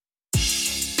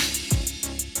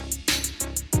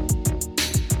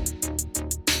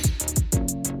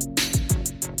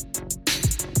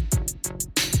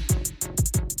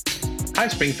Hi,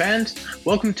 Spring fans.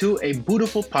 Welcome to a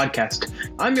beautiful podcast.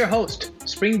 I'm your host,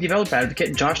 Spring Developer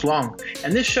Advocate Josh Long,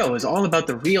 and this show is all about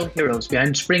the real heroes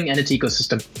behind Spring and its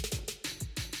ecosystem.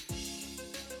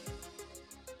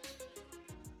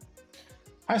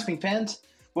 Hi, Spring fans.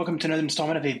 Welcome to another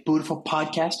installment of a beautiful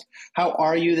podcast. How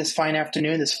are you this fine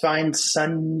afternoon, this fine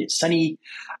sunny,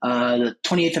 the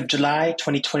 28th of July,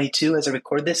 2022, as I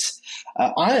record this?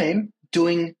 I'm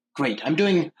doing great. I'm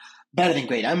doing better than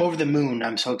great. I'm over the moon.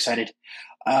 I'm so excited.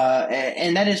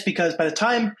 And that is because by the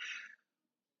time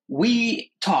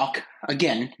we talk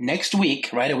again next week,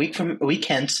 right, a week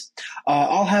hence,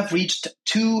 I'll have reached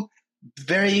two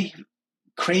very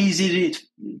crazy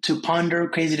to ponder,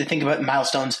 crazy to think about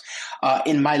milestones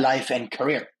in my life and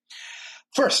career.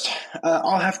 First,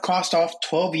 I'll have crossed off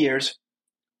 12 years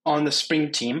on the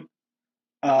Spring team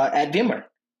at VMware,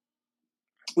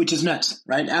 which is nuts,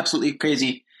 right? Absolutely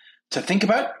crazy to think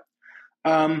about.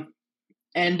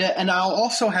 And I'll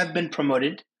also have been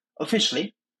promoted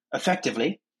officially,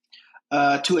 effectively,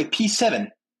 to a P7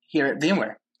 here at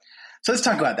VMware. So let's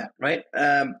talk about that, right?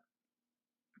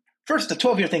 First, the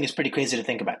 12-year thing is pretty crazy to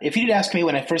think about. If you'd asked me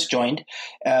when I first joined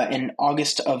in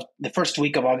August of the first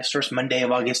week of August, first Monday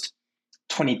of August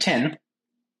 2010,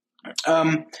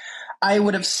 I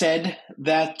would have said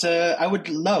that I would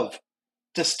love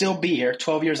to still be here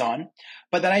 12 years on,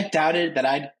 but that I doubted that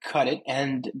I'd cut it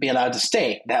and be allowed to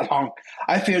stay that long.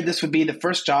 I feared this would be the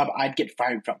first job I'd get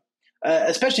fired from,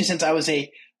 especially since I was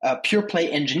a pure play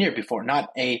engineer before, not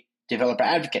a developer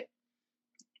advocate.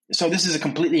 So this is a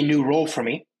completely new role for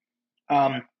me.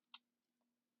 It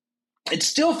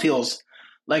still feels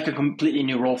like a completely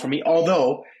new role for me,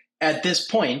 although at this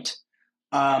point,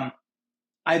 I've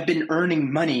been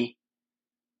earning money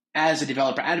as a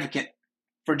developer advocate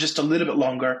for just a little bit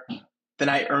longer than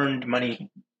I earned money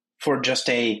for as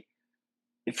a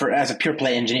pure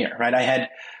play engineer, right? I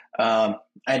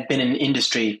had been in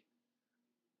industry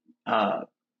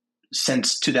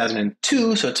since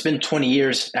 2002, so it's been 20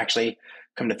 years actually.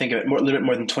 Come to think of it, a little bit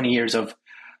more than 20 years of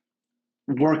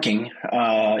working,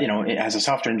 as a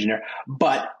software engineer.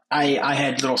 But I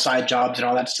had little side jobs and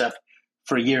all that stuff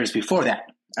for years before that.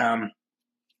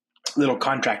 Little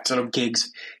contracts, little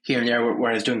gigs here and there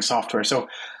where I was doing software. So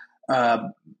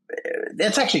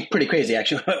that's actually pretty crazy,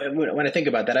 actually, when I think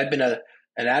about that. I've been an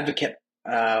advocate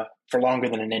for longer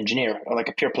than an engineer, or like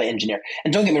a pure play engineer.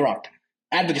 And don't get me wrong,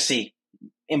 advocacy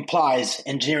implies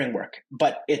engineering work,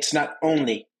 but it's not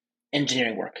only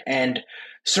engineering work. And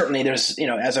certainly there's,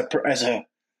 as a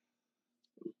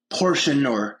portion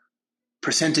or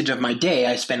percentage of my day,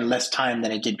 I spend less time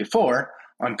than I did before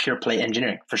on pure play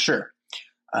engineering, for sure.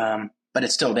 But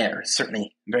it's still there. It's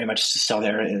certainly very much still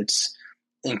there. It's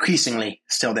increasingly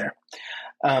still there.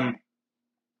 I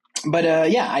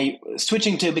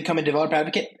switching to become a developer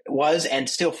advocate was and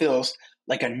still feels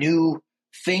like a new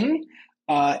thing.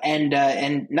 And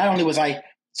not only was I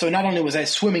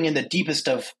swimming in the deepest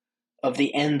of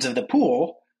the ends of the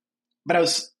pool, but I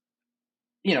was,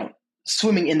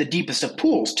 swimming in the deepest of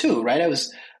pools too, right? I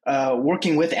was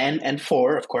working with and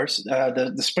for, of course,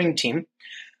 the Spring team.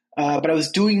 But I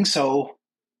was doing so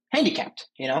handicapped,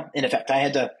 in effect. I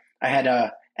had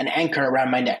an anchor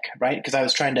around my neck, right? Because I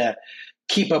was trying to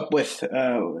keep up with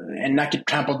and not get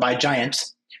trampled by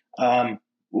giants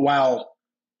while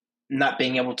not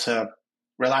being able to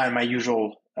rely on my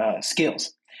usual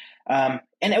skills. And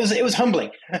it was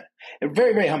humbling,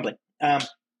 very, very humbling. I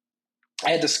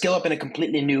had to skill up in a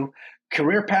completely new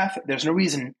career path. There's no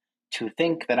reason to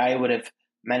think that I would have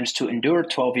managed to endure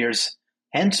 12 years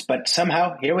hence, but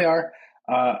somehow here we are.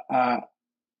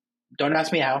 Don't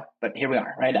ask me how, but here we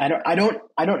are, right? I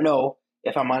don't know,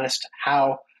 if I'm honest,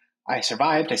 how I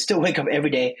survived. I still wake up every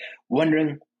day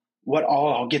wondering what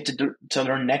all I'll get to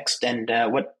learn next, and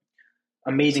what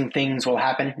amazing things will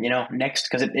happen, next.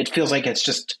 Because it feels like it's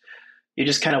just, you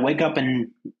just kind of wake up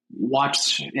and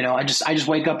watch. I just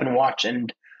wake up and watch,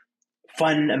 and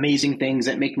fun, amazing things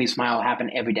that make me smile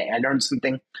happen every day. I learn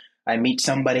something. I meet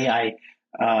somebody. I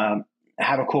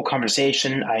have a cool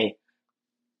conversation.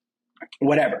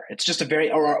 Whatever. It's just a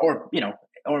very, or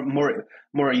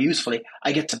more usefully,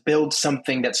 I get to build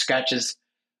something that scratches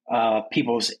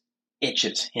people's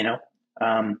itches,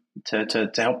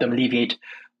 to help them alleviate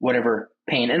whatever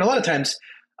pain. And a lot of times,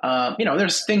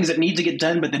 there's things that need to get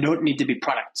done, but they don't need to be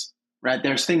products, right?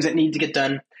 There's things that need to get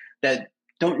done that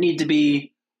don't need to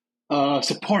be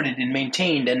supported and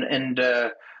maintained and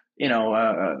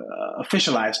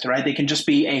officialized, right? They can just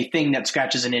be a thing that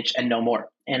scratches an itch and no more.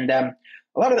 And a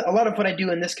lot of what I do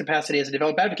in this capacity as a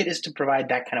developer advocate is to provide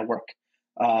that kind of work,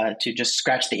 to just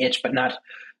scratch the itch, but not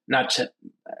to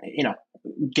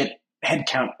get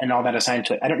headcount and all that assigned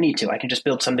to it. I don't need to. I can just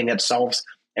build something that solves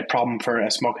a problem for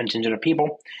a small contingent of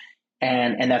people,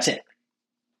 and that's it.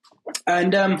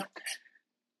 And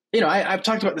I've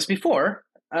talked about this before,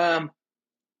 but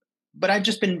I've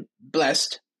just been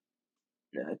blessed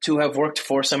to have worked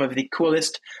for some of the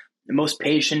coolest, most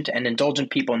patient and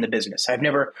indulgent people in the business. I've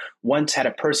never once had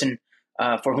a person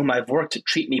for whom I've worked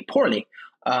treat me poorly.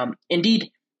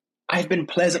 Indeed, I've been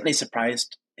pleasantly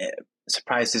surprised.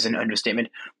 Surprised is an understatement.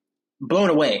 Blown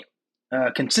away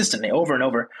consistently over and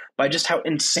over by just how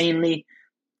insanely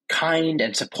kind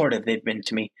and supportive they've been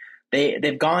to me.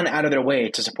 They've gone out of their way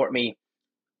to support me,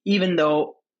 even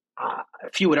though a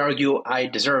few would argue I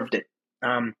deserved it.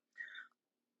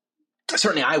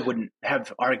 Certainly, I wouldn't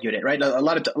have argued it. Right? A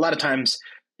lot of times,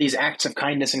 these acts of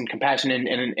kindness and compassion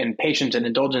and patience and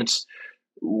indulgence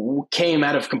came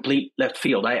out of complete left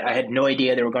field. I had no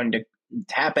idea they were going to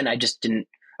happen. I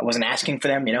wasn't asking for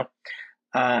them.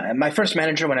 My first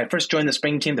manager, when I first joined the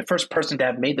spring team, the first person to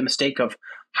have made the mistake of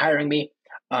hiring me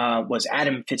was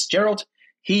Adam Fitzgerald.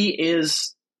 He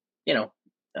is, a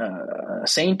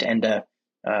saint, and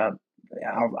I'll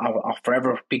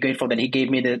forever be grateful that he gave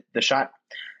me the shot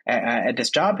at this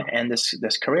job and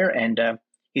this career, and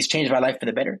he's changed my life for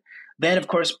the better. Then, of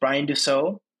course, Brian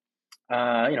Dussault.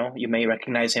 You may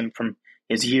recognize him from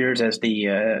his years as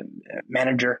the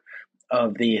manager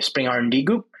of the Spring R&D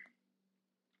group.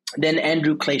 Then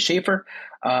Andrew Clay Schaefer,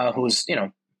 who's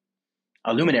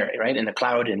a luminary, right, in the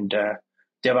cloud and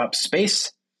DevOps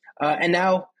space, and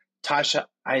now Tasha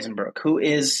Eisenberg, who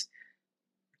is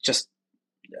just,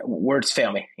 words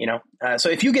fail me. So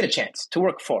if you get a chance to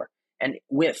work for and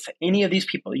with any of these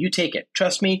people, you take it.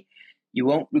 Trust me, you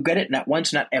won't regret it. Not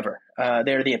once, not ever.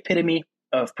 They're the epitome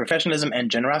of professionalism and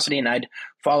generosity, and I'd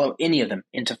follow any of them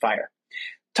into fire.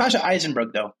 Tasha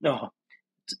Eisenberg, though, no,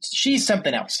 she's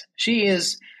something else. She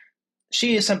is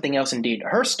something else indeed.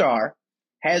 Her star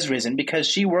has risen because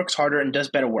she works harder and does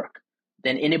better work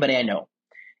than anybody I know.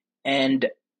 And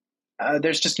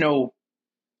there's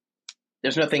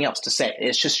nothing else to say.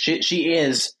 It's just she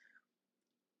is,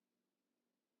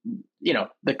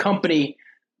 the company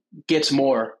gets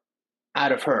more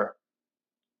out of her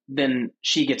than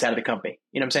she gets out of the company.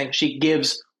 You know what I'm saying? She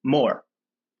gives more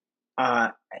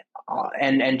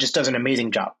and just does an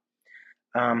amazing job.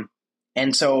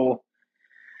 And so,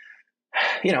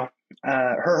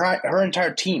 her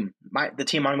entire team, the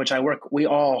team on which I work, we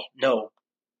all know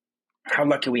how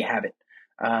lucky we have it.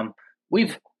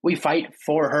 We fight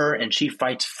for her and she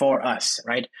fights for us,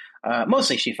 right?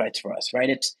 Mostly she fights for us, right?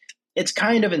 It's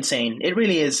kind of insane. It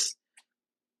really is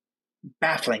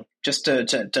baffling just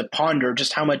to ponder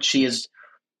just how much she has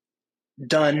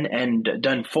done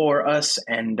for us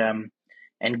and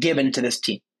given to this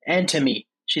team and to me.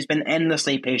 She's been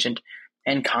endlessly patient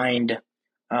and kind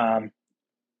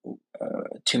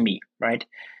to me, right?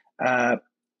 The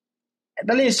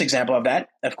latest example of that,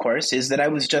 of course, is that I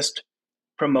was just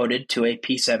promoted to a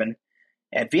P7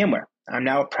 at VMware. I'm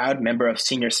now a proud member of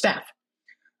senior staff.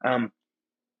 I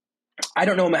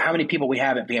don't know how many people we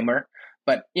have at VMware,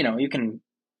 but you can.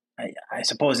 I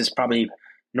suppose it's probably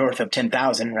north of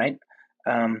 10,000, right?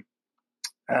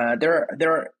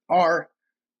 There are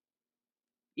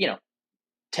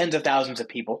tens of thousands of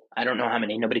people. I don't know how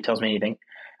many. Nobody tells me anything.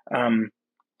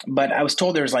 But I was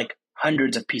told there's like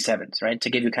hundreds of P7s, right?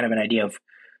 To give you kind of an idea of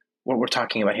what we're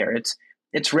talking about here.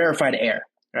 It's rarefied air,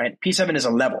 right? P7 is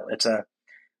a level. It's a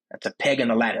peg on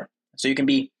the ladder. So you can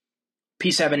be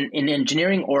P7 in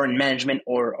engineering or in management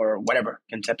or whatever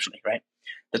conceptually, right?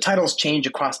 The titles change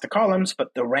across the columns,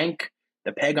 but the rank,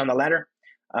 the peg on the ladder,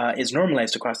 is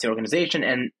normalized across the organization.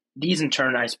 And these in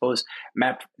turn, I suppose,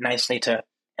 map nicely to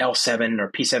L7 or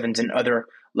P7s in other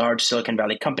large Silicon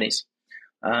Valley companies.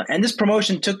 And this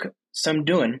promotion took some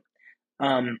doing.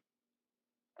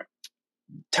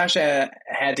 Tasha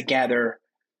had to gather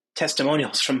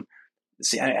testimonials from,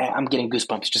 I'm getting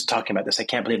goosebumps just talking about this. I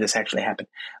can't believe this actually happened.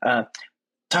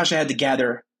 Tasha had to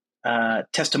gather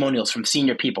testimonials from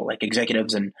senior people like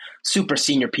executives and super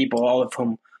senior people, all of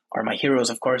whom are my heroes,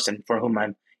 of course, and for whom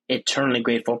I'm eternally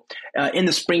grateful, in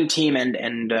the spring team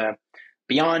and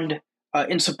beyond,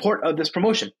 in support of this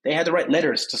promotion. They had to write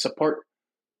letters to support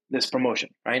this promotion,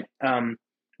 right?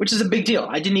 Which is a big deal.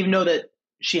 I didn't even know that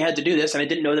she had to do this, and I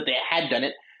didn't know that they had done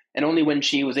it. And only when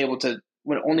she was able to,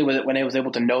 when I was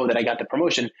able to know that I got the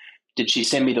promotion, did she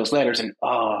send me those letters. And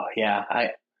oh yeah,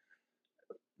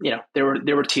 there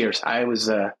were tears. I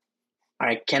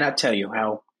cannot tell you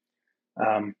how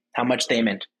much they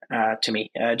meant to me.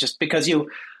 Just because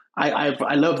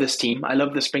I love this team. I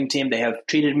love the spring team. They have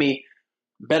treated me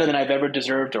better than I've ever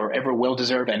deserved or ever will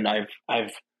deserve, and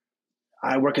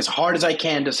I work as hard as I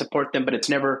can to support them, but it's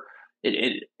never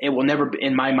it will never,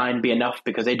 in my mind, be enough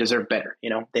because they deserve better.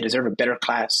 They deserve a better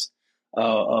class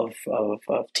of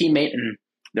teammate, and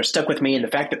they're stuck with me. And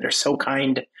the fact that they're so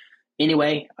kind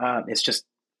anyway, it's just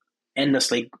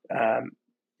endlessly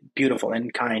beautiful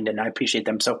and kind, and I appreciate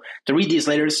them. So to read these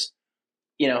letters,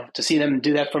 to see them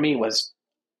do that for me was,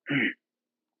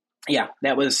 yeah,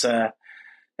 that was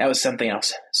something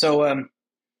else. So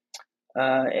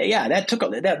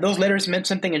those letters meant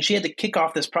something, and she had to kick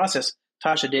off this process.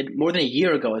 Tasha did more than a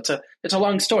year ago. It's a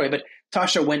long story, but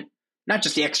Tasha went not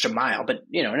just the extra mile, but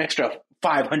an extra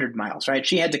 500 miles, right?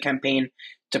 She had to campaign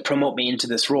to promote me into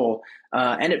this role,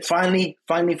 and it finally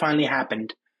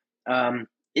happened.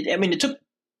 It took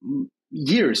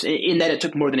years. In that, it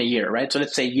took more than a year, right? So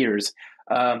let's say years,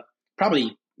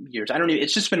 probably years. I don't know.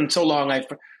 It's just been so long.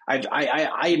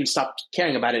 I even stopped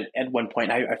caring about it at one point.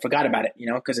 I forgot about it,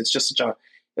 because it's just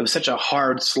it was such a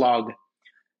hard slog.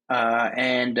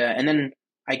 And then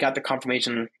I got the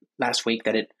confirmation last week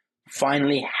that it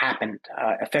finally happened,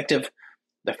 effective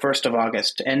the 1st of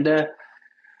August. And,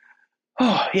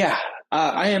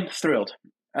 I am thrilled.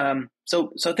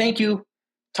 So thank you,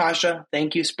 Tasha.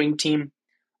 Thank you, Spring Team,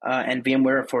 and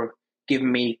VMware for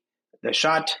giving me the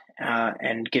shot,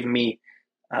 and giving me,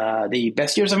 the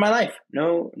best years of my life.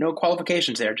 No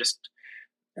qualifications there. Just,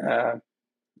 I'm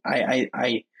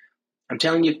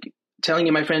telling you,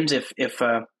 my friends, if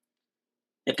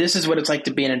this is what it's like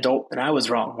to be an adult, then I was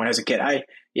wrong when I was a kid.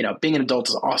 Being an adult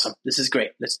is awesome. This is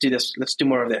great. Let's do this. Let's do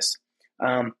more of this.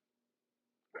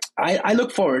 I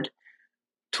look forward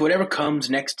to whatever comes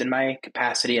next in my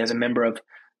capacity as a member of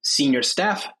senior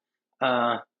staff.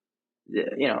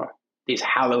 These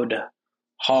hallowed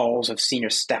halls of senior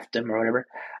staffdom or whatever.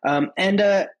 And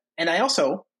I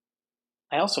also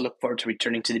look forward to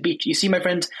returning to the beach. You see, my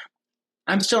friends,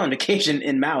 I'm still on vacation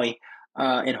in Maui,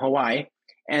 in Hawaii,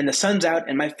 and the sun's out,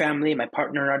 and my family, my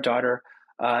partner, our daughter,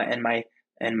 and my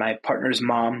partner's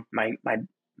mom, my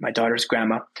daughter's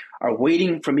grandma, are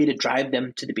waiting for me to drive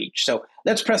them to the beach. So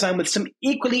let's press on with some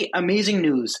equally amazing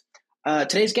news.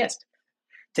 Today's guest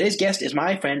is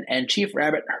my friend and chief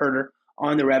rabbit herder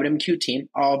on the RabbitMQ team,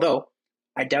 although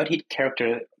I doubt he'd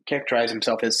characterize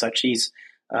himself as such. He's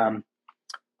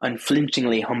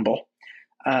unflinchingly humble.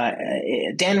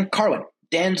 Dan Carwin.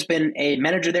 Dan's been a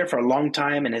manager there for a long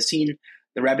time and has seen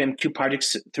the RabbitMQ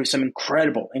projects through some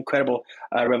incredible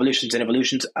revolutions and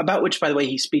evolutions, about which, by the way,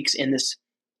 he speaks in this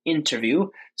interview,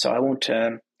 so I won't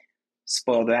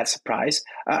spoil that surprise.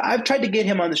 I've tried to get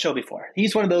him on the show before.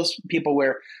 He's one of those people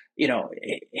where,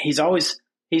 he's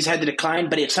had to decline,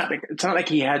 but it's not like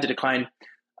he had to decline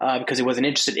because he wasn't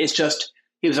interested. It's just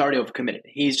he was already overcommitted.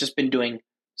 He's just been doing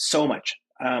so much.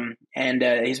 And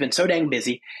he's been so dang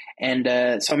busy.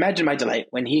 And so imagine my delight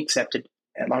when he accepted,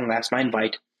 at long last, my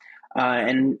invite.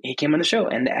 And he came on the show.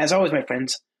 And as always, my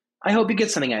friends, I hope you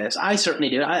get something out of this. I certainly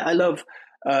do. I love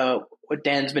what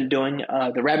Dan's been doing.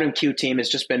 The RabbitMQ team has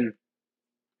just been,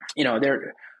 they've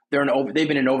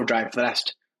been in overdrive for the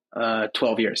last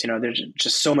 12 years. There's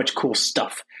just so much cool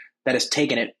stuff that has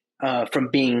taken it from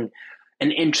being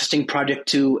an interesting project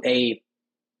to a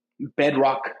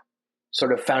bedrock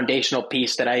sort of foundational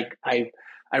piece that I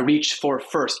reach for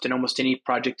first in almost any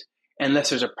project, unless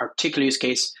there's a particular use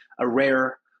case, a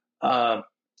rare, very,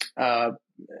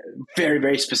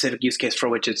 very specific use case for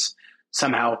which it's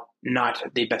somehow not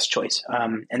the best choice.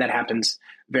 And that happens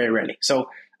very rarely. So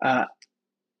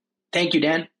thank you,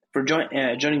 Dan, for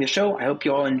joining the show. I hope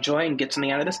you all enjoy and get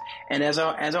something out of this. And as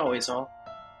always, I'll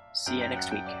see you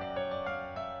next week.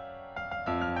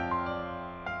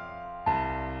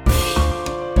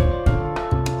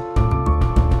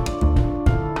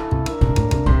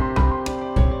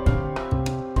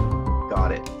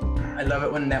 I love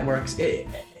it when that works. The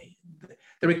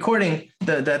recording,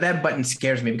 that button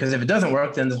scares me, because if it doesn't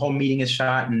work, then the whole meeting is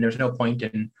shot and there's no point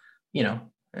in,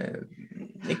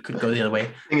 it could go the other way.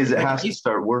 The thing is, it has to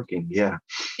start working. Yeah.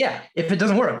 Yeah. If it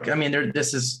doesn't work,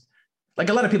 this is like,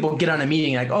 a lot of people get on a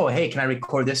meeting like, oh, hey, can I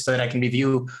record this so that I can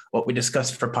review what we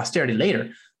discussed for posterity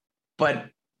later? But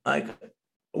like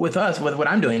with us, with what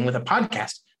I'm doing with a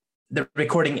podcast, the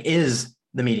recording is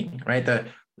the meeting, right?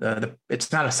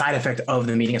 It's not a side effect of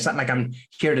the meeting. It's not like I'm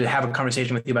here to have a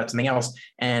conversation with you about something else,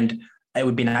 and it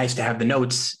would be nice to have the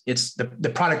notes. It's the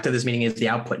product of this meeting is the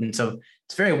output. And so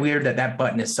it's very weird that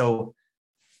button is so.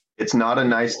 It's not a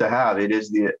nice to have. It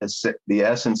is the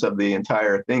essence of the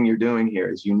entire thing you're doing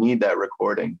here is you need that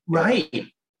recording. Right. Yeah.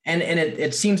 And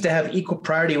it seems to have equal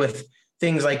priority with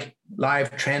things like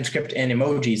live transcript and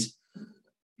emojis,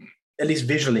 at least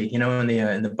visually, in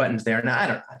the buttons there. Now, I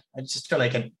don't know. I just feel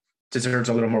like it deserves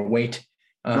a little more weight.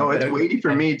 No, it's weighty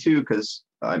for me too, because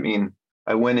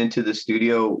I went into the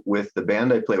studio with the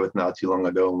band I play with not too long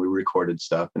ago, and we recorded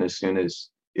stuff. And as soon as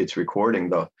it's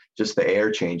recording, just the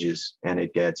air changes and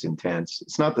it gets intense.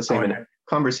 It's not the same. And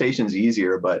conversation's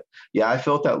easier, but yeah, I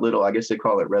felt that little, I guess they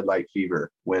call it red light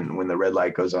fever. When the red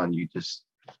light goes on,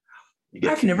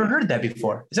 I've never heard that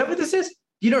before. Is that what this is?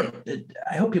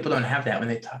 I hope people don't have that when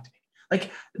they talk to me.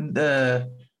 Like the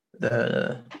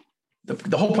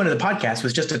whole point of the podcast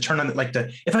was just to turn on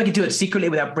if I could do it secretly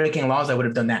without breaking laws, I would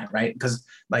have done that. Right. Because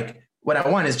what I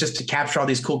want is just to capture all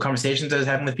these cool conversations I was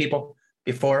having with people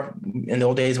before in the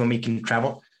old days when we can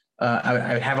travel.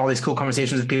 I would have all these cool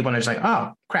conversations with people and I was like,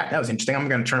 oh crap, that was interesting. I'm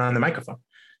going to turn on the microphone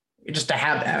just to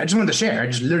have that. I just wanted to share. I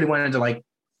just literally wanted to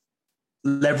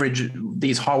leverage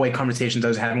these hallway conversations I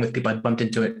was having with people I bumped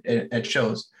into at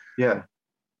shows. Yeah.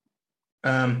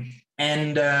 Now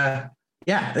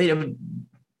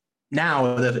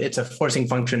it's a forcing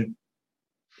function.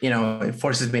 It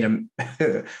forces me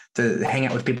to hang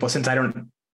out with people since I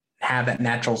don't have that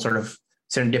natural sort of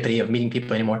serendipity of meeting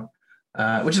people anymore.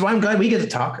 Which is why I'm glad we get to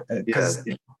talk because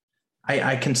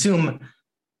I consume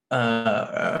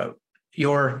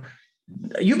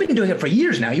you've been doing it for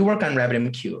years now. You work on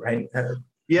RabbitMQ, right?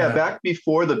 Back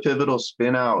before the pivotal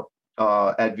spin out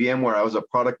at VMware, I was a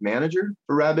product manager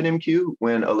for RabbitMQ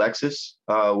when Alexis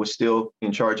was still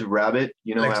in charge of Rabbit,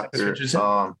 when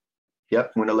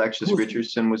Alexis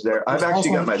Richardson was there. I've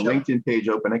actually got my LinkedIn page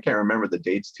open. I can't remember the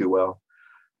dates too well.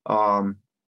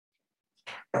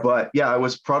 But yeah, I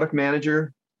was product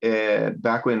manager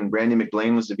back when Randy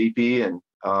McBlain was the VP and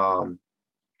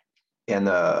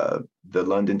the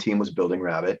London team was building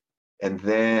Rabbit. And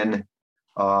then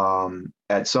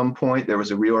at some point there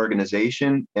was a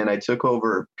reorganization and I took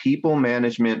over people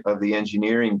management of the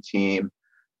engineering team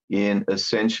in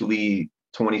essentially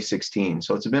 2016.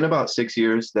 So it's been about 6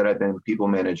 years that I've been people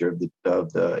manager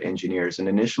of the engineers. And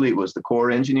initially it was the core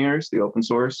engineers, the open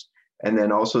source. And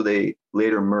then also they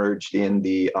later merged in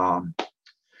the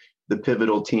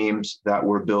pivotal teams that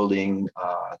were building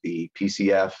the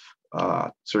PCF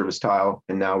service tile,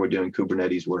 and now we're doing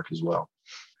Kubernetes work as well.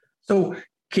 So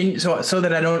so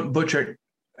that I don't butcher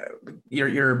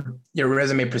your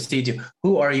resume precedes you.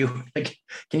 Who are you? Can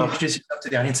you introduce yourself to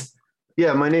the audience?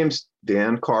 Yeah, my name's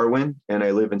Dan Carwin, and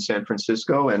I live in San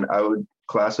Francisco. And I would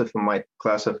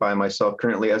classify myself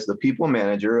currently as the people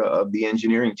manager of the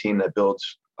engineering team that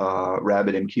builds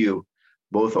RabbitMQ,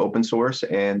 both open source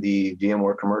and the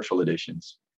VMware commercial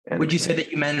editions. And would you say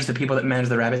that you manage the people that manage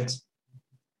the rabbits?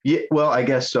 Yeah, well, I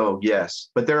guess so, yes.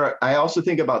 But I also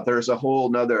think about there's a whole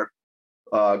nother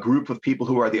group of people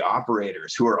who are the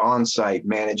operators, who are on site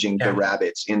managing the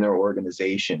rabbits in their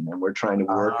organization. And we're trying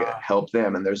to help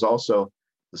them. And there's also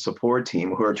the support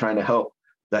team who are trying to help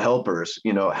the helpers,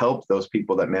 help those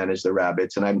people that manage the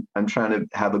rabbits. And I'm trying to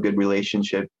have a good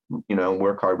relationship, and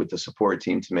work hard with the support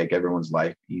team to make everyone's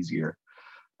life easier.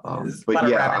 But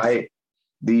yeah,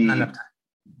 the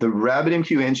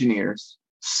RabbitMQ engineers,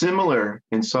 similar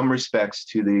in some respects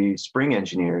to the Spring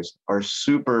engineers, are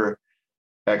super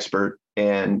expert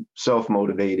and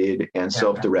self-motivated and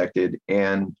self-directed.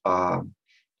 And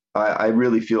I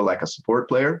really feel like a support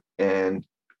player and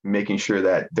making sure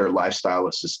that their lifestyle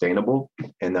is sustainable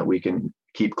and that we can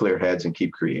keep clear heads and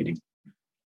keep creating.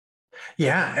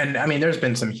 Yeah. And I mean, there's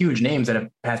been some huge names that have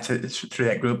passed through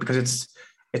that group because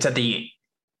it's at the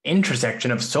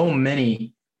intersection of so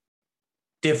many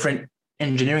different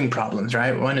engineering problems,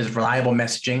 right? One is reliable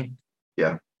messaging.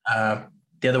 Yeah.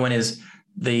 The other one is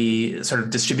the sort of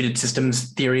distributed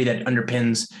systems theory that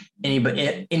underpins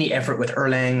any effort with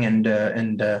Erlang and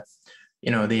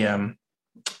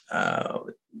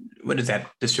what is that?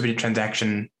 Distributed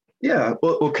transaction. Yeah.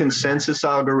 Well, consensus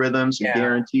algorithms and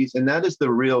guarantees. And that is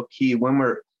the real key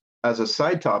as a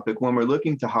side topic, when we're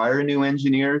looking to hire new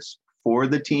engineers for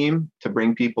the team to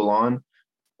bring people on.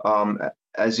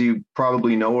 As you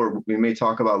probably know, or we may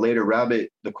talk about later,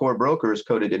 Rabbit, the core broker, is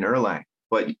coded in Erlang.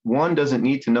 But one doesn't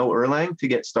need to know Erlang to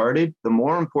get started. The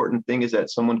more important thing is that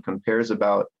someone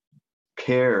that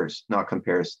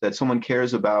someone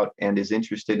cares about and is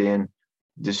interested in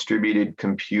distributed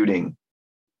computing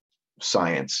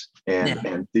science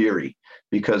and theory,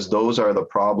 because those are the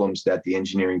problems that the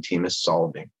engineering team is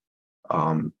solving.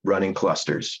 Running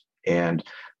clusters, and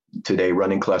today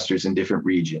running clusters in different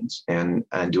regions and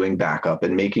doing backup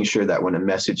and making sure that when a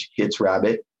message hits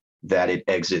Rabbit, that it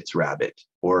exits Rabbit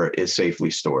or is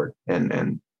safely stored.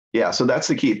 So that's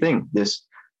the key thing. This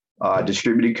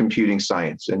distributed computing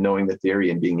science and knowing the theory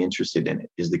and being interested in it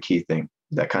is the key thing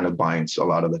that kind of binds a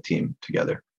lot of the team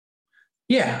together.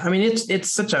 Yeah. I mean,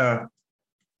 it's such a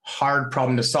hard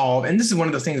problem to solve. And this is one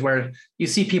of those things where you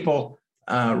see people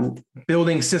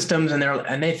building systems and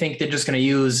they think they're just going to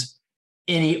use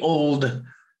any old,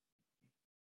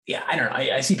 I don't know.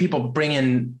 I see people bring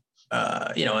in,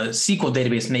 a SQL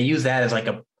database and they use that as like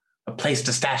a place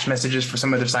to stash messages for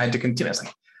some other side to continue. It's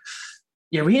like,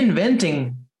 you're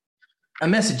reinventing a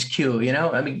message queue,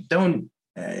 I mean,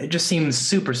 it just seems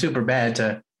super, super bad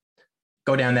to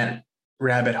go down that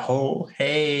rabbit hole.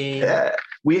 Hey. Yeah,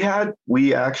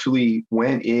 we actually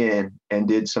went in and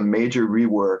did some major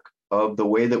rework of the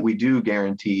way that we do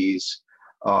guarantees,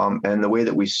 and the way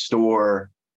that we store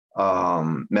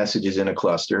messages in a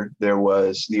cluster. There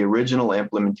was the original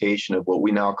implementation of what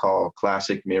we now call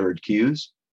classic mirrored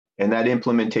queues. And that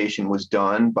implementation was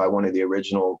done by one of the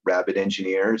original Rabbit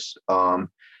engineers,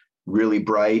 really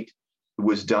bright. It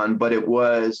was done, but it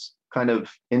was kind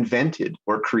of invented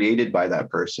or created by that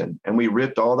person. And we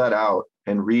ripped all that out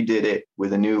and redid it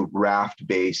with a new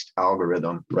raft-based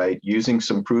algorithm, right? Using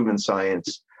some proven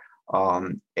science,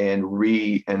 and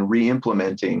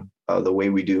re-implementing the way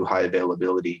we do high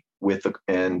availability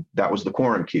and that was the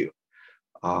quorum queue.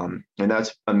 And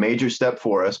that's a major step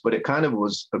for us, but it kind of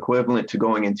was equivalent to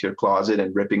going into your closet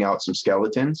and ripping out some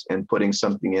skeletons and putting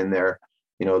something in there,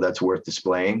 that's worth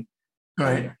displaying.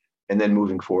 Right. And then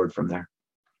moving forward from there.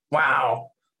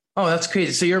 Wow. Oh, that's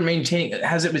crazy. So you're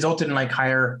has it resulted in like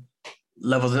higher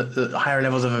levels of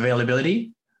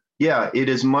availability? Yeah, it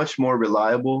is much more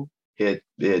reliable. It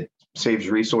saves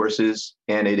resources,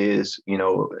 and it is,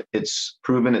 it's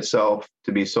proven itself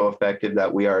to be so effective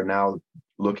that we are now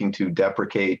looking to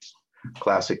deprecate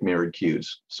classic mirrored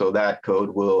queues. So that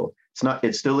code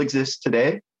it still exists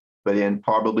today, but in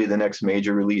probably the next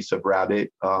major release of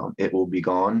Rabbit, it will be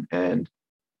gone. And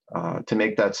to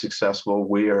make that successful,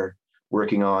 we are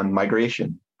working on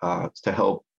migration to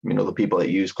help, the people that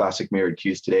use classic mirrored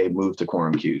queues today move to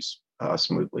quorum queues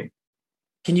smoothly.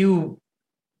 Can you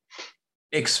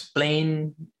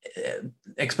explain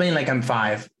like I'm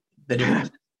 5, the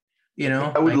difference?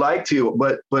 I would like to,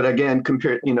 but again,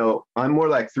 compared, I'm more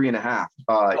like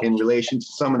 3.5 in relation to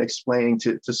someone explaining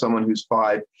to someone who's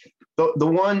 5. The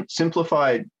one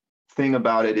simplified thing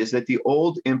about it is that the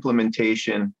old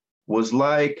implementation was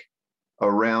like a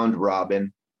round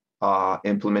robin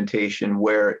implementation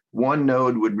where one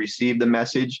node would receive the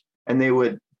message and they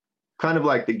would kind of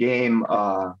like the game,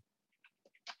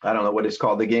 I don't know what it's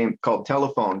called, the game called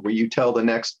telephone, where you tell the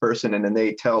next person and then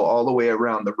they tell all the way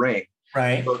around the ring.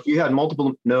 Right. So if you had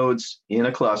multiple nodes in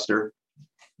a cluster,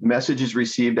 messages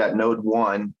received at node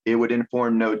 1, it would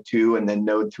inform node 2 and then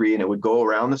node 3, and it would go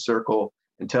around the circle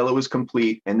until it was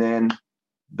complete. And then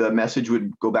the message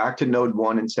would go back to node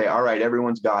 1 and say, all right,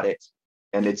 everyone's got it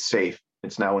and it's safe.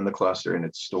 It's now in the cluster and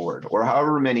it's stored, or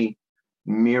however many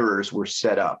mirrors were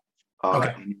set up in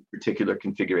a particular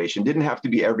configuration. Didn't have to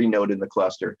be every node in the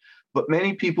cluster, but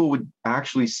many people would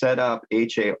actually set up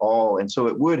HA all. And so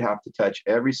it would have to touch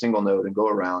every single node and go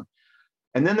around.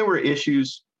 And then there were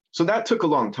issues. So that took a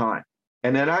long time.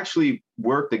 And that actually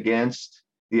worked against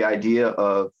the idea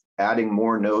of adding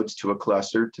more nodes to a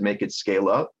cluster to make it scale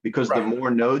up, because the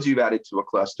more nodes you've added to a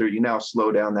cluster, you now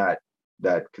slow down that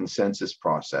consensus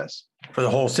process. For the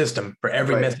whole system, for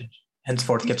every message,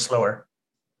 henceforth gets slower.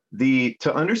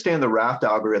 To understand the raft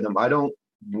algorithm, I don't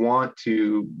want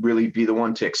to really be the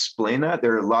one to explain that.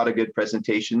 There are a lot of good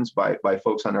presentations by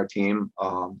folks on our team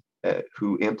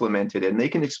who implemented it, and they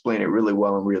can explain it really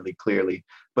well and really clearly.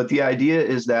 But the idea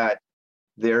is that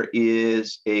there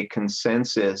is a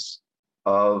consensus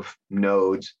of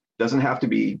nodes. Doesn't have to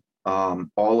be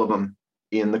all of them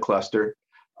in the cluster,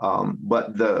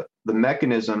 but the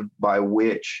mechanism by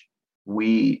which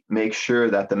we make sure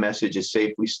that the message is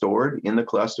safely stored in the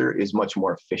cluster is much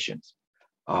more efficient,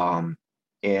 and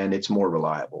it's more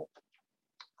reliable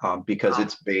because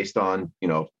it's based on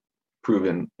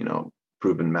proven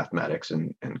mathematics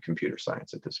and computer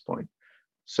science at this point.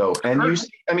 So, and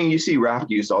you see raft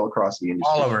used all across the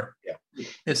industry, all over. Yeah,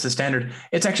 it's the standard.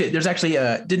 It's actually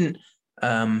didn't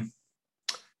Kyle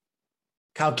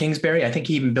Kingsbury, I think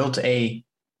he even built a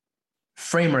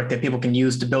framework that people can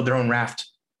use to build their own raft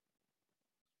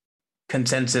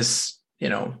consensus,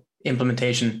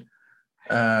 implementation.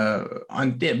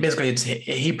 Basically,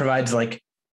 he provides like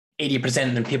 80%,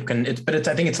 and then people can. I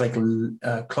think it's like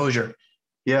closure.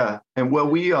 Yeah, and well,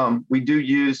 we do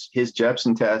use his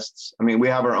Jepsen tests. I mean, we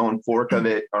have our own fork of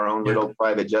it, our own little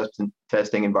private Jepsen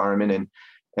testing environment,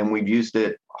 and we've used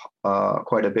it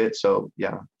quite a bit. So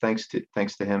yeah, thanks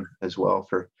to him as well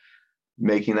for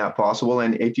making that possible.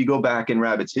 And if you go back in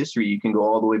Rabbit's history, you can go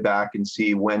all the way back and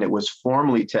see when it was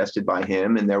formally tested by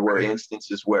him, and there were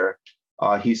instances where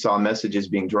he saw messages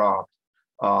being dropped.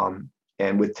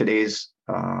 And with today's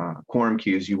quorum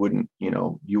queues, you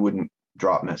wouldn't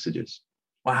drop messages.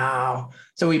 Wow!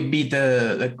 So we beat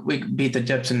the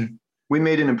Jepsen We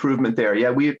made an improvement there.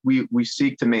 Yeah, we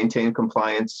seek to maintain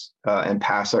compliance and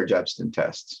pass our Jepsen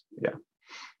tests. Yeah.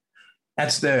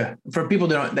 That's for people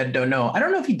that don't know. I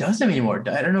don't know if he does them anymore.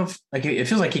 I don't know if it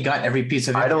feels like he got every piece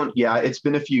of it. I don't. Yeah, it's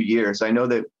been a few years. I know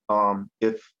that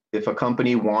if a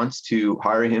company wants to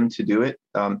hire him to do it,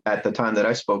 at the time that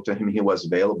I spoke to him, he was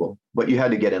available, but you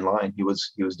had to get in line. He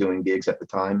was doing gigs at the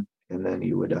time, and then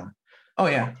you would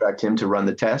contract him to run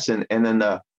the tests, and then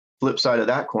the flip side of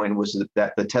that coin was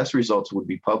that the test results would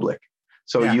be public,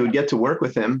 so you would get to work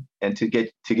with him and to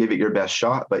give it your best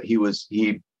shot. But he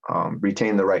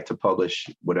retained the right to publish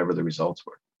whatever the results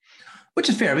were, which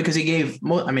is fair because he gave.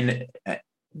 I mean,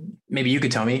 maybe you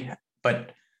could tell me,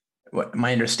 but what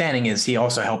my understanding is, he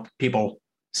also helped people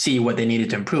see what they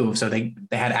needed to improve, so they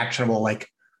had actionable Now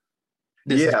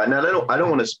I don't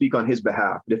want to speak on his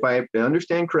behalf, but if I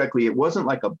understand correctly, it wasn't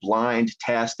like a blind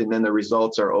test and then the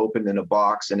results are opened in a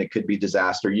box and it could be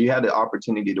disaster. You had the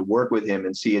opportunity to work with him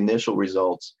and see initial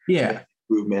results,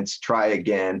 improvements, try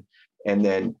again, and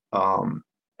then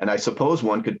and I suppose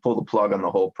one could pull the plug on the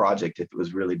whole project if it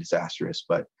was really disastrous,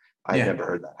 but I never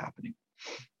heard that happening.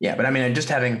 Yeah, but I mean, just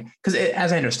having, because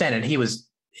as I understand it, he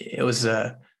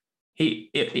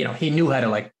knew how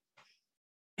to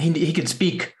he could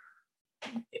speak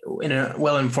in a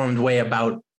well-informed way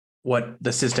about what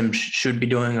the system should be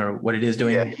doing or what it is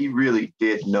doing. Yeah, he really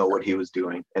did know what he was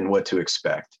doing and what to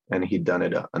expect, and he'd done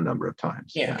it a number of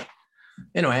times. Yeah.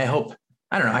 Anyway, I don't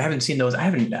know. I haven't seen those. I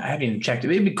haven't even checked.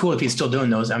 It'd be cool if he's still doing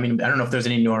those. I mean, I don't know if there's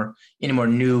any more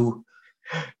new.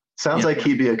 Sounds like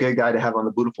he'd be a good guy to have on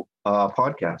the Beautiful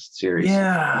podcast series.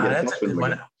 Yeah, that's a good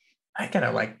one. I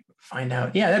gotta find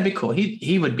out. Yeah, that'd be cool.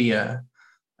 He would be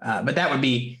but that would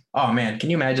be. Oh man, can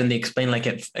you imagine the explain like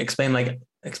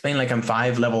I'm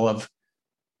 5 level of?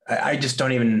 I just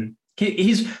don't even.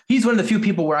 He's one of the few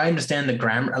people where I understand the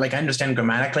grammar. I understand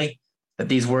grammatically that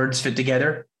these words fit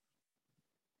together.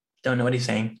 Don't know what he's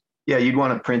saying. Yeah, you'd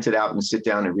want to print it out and sit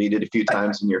down and read it a few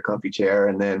times in your comfy chair,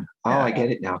 and then I get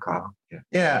it now, Kyle.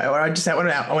 Yeah, or I want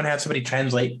to have somebody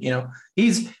translate. He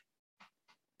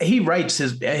writes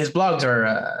his blogs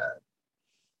are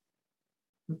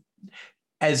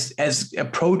as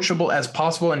approachable as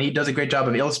possible, and he does a great job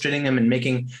of illustrating them and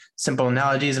making simple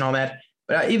analogies and all that.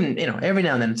 But even every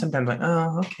now and then, sometimes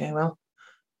okay, well,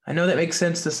 I know that makes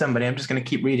sense to somebody. I'm just going to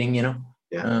keep reading.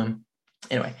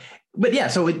 Anyway, but yeah.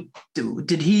 So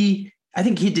did he? I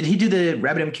think did he do the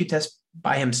RabbitMQ test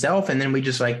by himself, and then we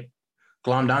just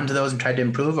glommed onto those and tried to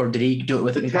improve, or did he do it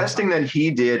with the testing that he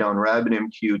did on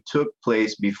RabbitMQ took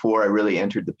place before I really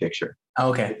entered the picture?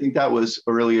 Okay. I think that was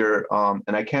earlier,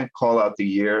 and I can't call out the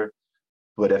year,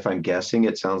 but if I'm guessing,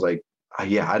 it sounds like,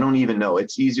 I don't even know.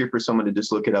 It's easier for someone to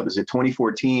just look it up. Is it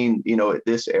 2014? At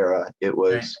this era, it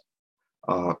was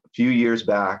a few years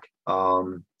back,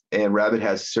 and Rabbit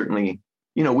has certainly,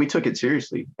 we took it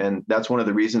seriously, and that's one of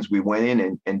the reasons we went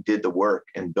in and did the work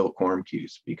and built quorum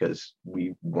queues, because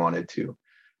we wanted to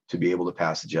be able to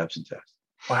pass the Jepsen test.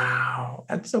 Wow,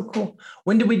 that's so cool.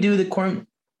 When did we do the quorum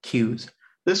queues?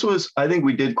 I think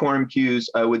we did quorum queues.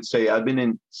 I would say I've been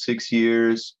in 6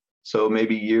 years, so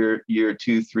maybe year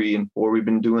 2, 3, and 4. We've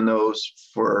been doing those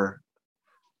for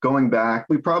going back.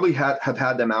 We probably have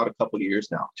had them out a couple of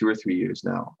years now, 2 or 3 years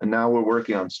now, and now we're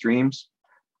working on streams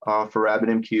for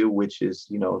RabbitMQ, which is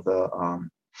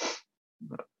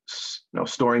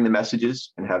storing the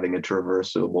messages and having a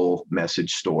traversable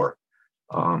message store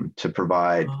to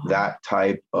provide that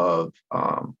type of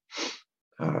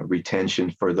retention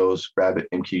for those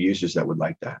RabbitMQ users that would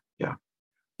like that. Yeah,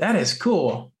 that is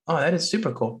cool. Oh, that is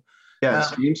super cool. Yeah,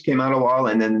 streams came out a while,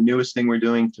 and then the newest thing we're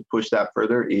doing to push that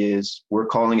further is we're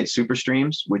calling it Super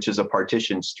Streams, which is a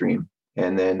partition stream,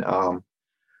 and then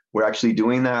we're actually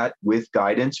doing that with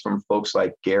guidance from folks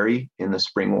like Gary in the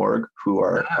Spring org, who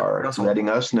are letting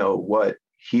us know what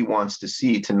he wants to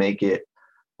see to make it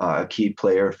a key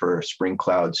player for Spring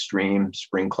Cloud Stream,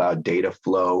 Spring Cloud Data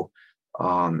Flow.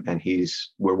 And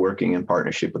we're working in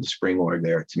partnership with the Spring org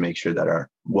there to make sure that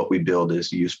what we build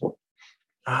is useful.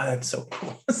 That's so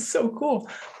cool. That's so cool.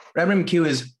 RabbitMQ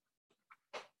is,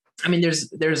 again,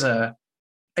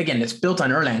 it's built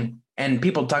on Erlang, and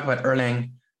people talk about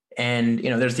Erlang. And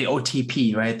there's the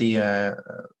OTP, right? The Erlang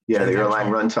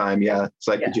runtime. Yeah, it's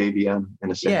like the JVM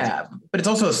in a sense. Yeah, but it's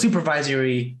also a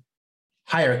supervisory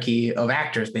hierarchy of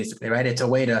actors, basically, right? It's a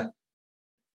way to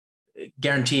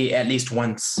guarantee at least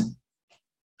once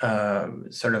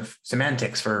sort of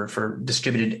semantics for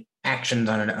distributed actions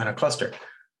on a cluster.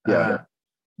 Yeah,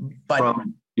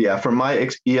 from my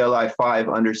ELI 5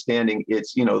 understanding,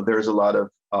 it's there's a lot of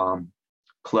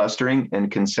clustering and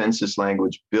consensus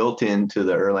language built into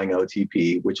the Erlang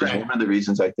OTP, which is one of the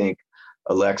reasons I think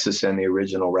Alexis and the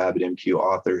original RabbitMQ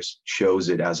authors chose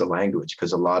it as a language,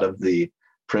 because a lot of the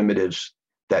primitives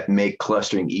that make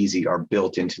clustering easy are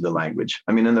built into the language.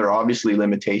 I mean, and there are obviously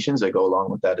limitations that go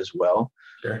along with that as well.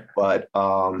 Sure. But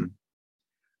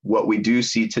what we do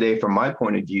see today, from my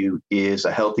point of view, is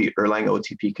a healthy Erlang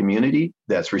OTP community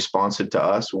that's responsive to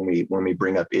us when we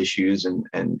bring up issues and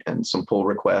some pull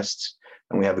requests,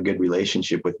 and we have a good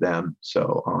relationship with them.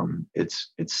 So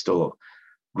it's still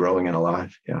growing and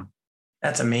alive. Yeah,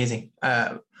 that's amazing.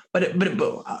 But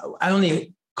I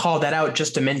only call that out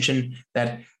just to mention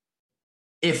that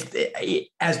if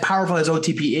as powerful as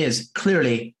OTP is,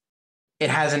 clearly it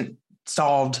hasn't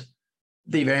solved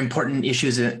the very important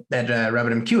issues that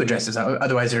RabbitMQ addresses.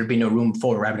 Otherwise, there'd be no room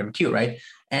for RabbitMQ, right?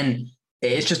 And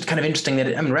it's just kind of interesting that,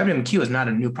 RabbitMQ is not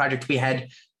a new project. We had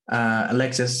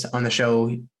Alexis on the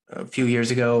show a few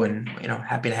years ago, and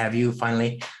happy to have you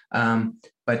finally.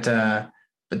 But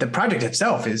the project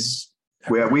itself is.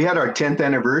 We had our 10th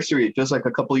anniversary just like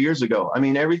a couple of years ago. I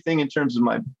mean, everything in terms of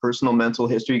my personal mental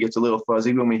history gets a little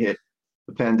fuzzy when we hit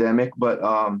the pandemic, but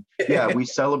yeah, we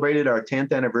celebrated our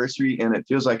 10th anniversary, and it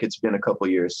feels like it's been a couple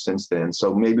of years since then.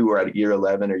 So maybe we're at year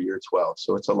 11 or year 12.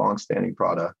 So it's a long-standing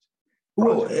product.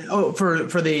 Oh,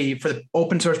 for the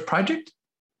open source project?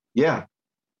 Yeah.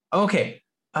 Okay.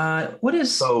 What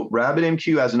is so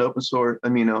RabbitMQ as an open source?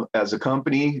 As a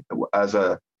company, as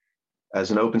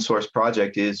an open source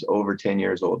project, is over 10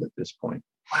 years old at this point.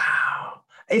 Wow.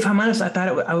 If I'm honest,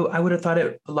 I would have thought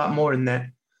it a lot more than that,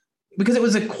 because it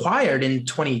was acquired in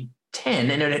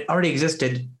 2010 and it had already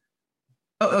existed.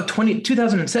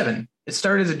 2007. It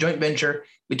started as a joint venture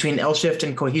between LShift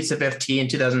and Cohesive FT in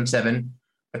 2007,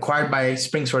 acquired by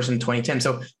SpringSource in 2010.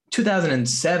 So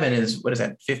 2007 is, what is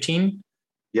that, 15?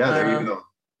 Yeah, there you go.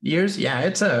 Years. Yeah,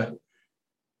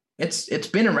 it's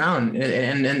been around,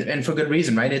 and for good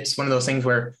reason, right? It's one of those things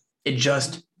where it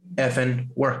just effing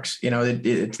works.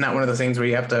 It's not one of those things where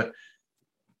you have to.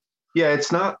 Yeah,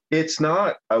 it's not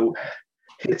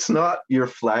your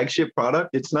flagship product.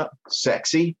 It's not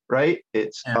sexy, right?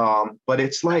 It's but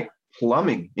it's like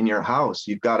plumbing in your house.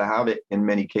 You've got to have it in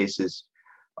many cases.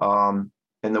 And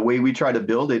the way we try to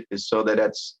build it is so that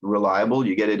it's reliable.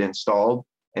 You get it installed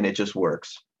and it just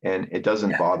works, and it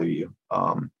doesn't bother you.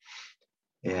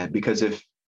 And because if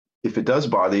it does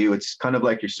bother you, it's kind of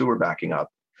like your sewer backing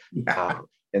up.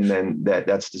 And then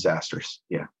that's disastrous.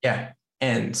 Yeah. Yeah.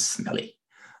 And smelly.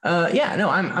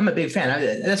 I'm a big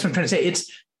fan. That's what I'm trying to say.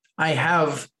 First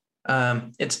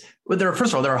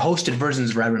of all, there are hosted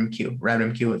versions of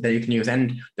RabbitMQ that you can use.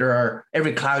 And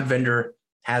every cloud vendor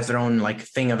has their own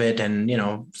thing of it, and,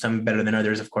 some better than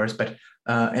others, of course, but,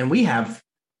 and we have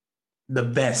the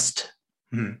best,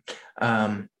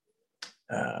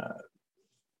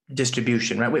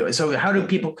 distribution, right? So how do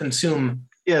people consume?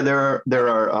 Yeah, there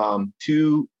are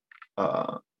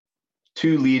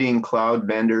two leading cloud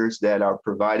vendors that are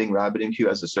providing RabbitMQ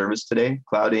as a service today.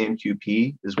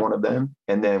 CloudAMQP is one of them,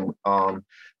 and then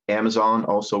Amazon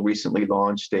also recently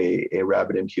launched a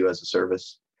RabbitMQ as a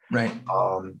service. Right.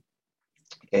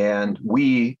 And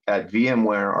we at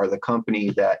VMware are the company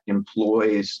that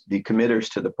employs the committers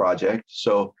to the project.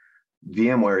 So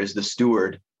VMware is the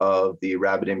steward of the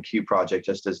RabbitMQ project,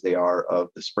 just as they are of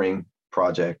the Spring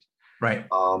project. Right.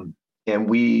 And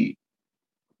we,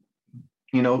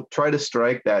 try to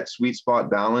strike that sweet spot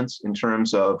balance in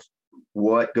terms of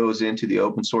what goes into the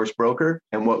open source broker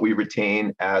and what we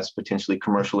retain as potentially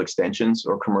commercial extensions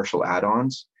or commercial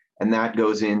add-ons. And that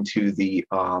goes into the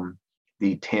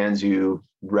Tanzu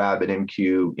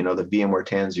RabbitMQ, the VMware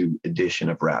Tanzu edition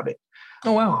of Rabbit.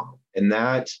 Oh, wow. And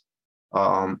that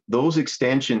those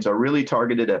extensions are really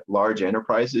targeted at large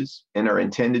enterprises and are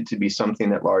intended to be something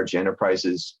that large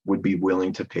enterprises would be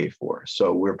willing to pay for.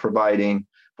 So we're providing,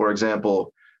 for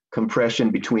example, compression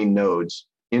between nodes,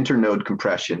 internode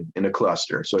compression in a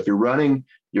cluster. So if you're running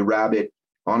your Rabbit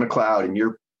on a cloud and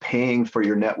you're paying for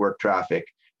your network traffic,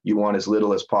 you want as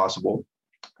little as possible.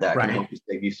 That can help you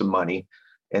save you some money.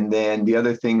 And then the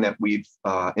other thing that we've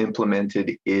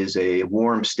implemented is a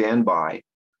warm standby,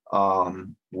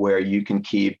 where you can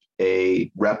keep a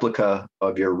replica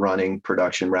of your running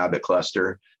production Rabbit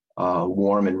cluster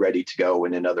warm and ready to go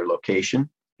in another location.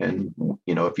 And,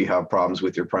 if you have problems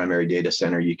with your primary data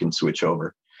center, you can switch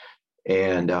over.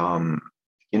 And,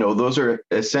 those are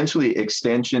essentially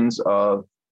extensions of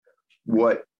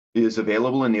what is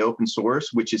available in the open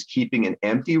source, which is keeping an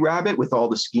empty Rabbit with all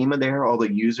the schema there, all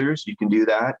the users. You can do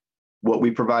that. What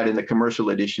we provide in the commercial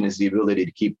edition is the ability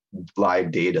to keep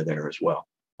live data there as well.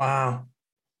 Wow.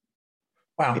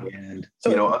 And,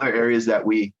 other areas that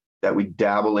we that we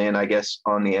dabble in, I guess,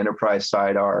 on the enterprise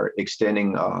side are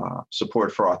extending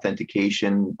support for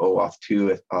authentication, OAuth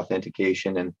 2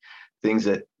 authentication, and things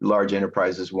that large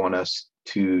enterprises want us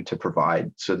to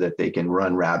provide so that they can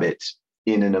run Rabbit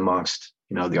in and amongst,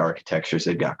 the architectures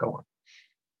they've got going.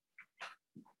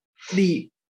 The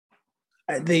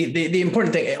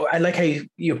important thing, I like how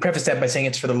you preface that by saying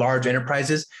it's for the large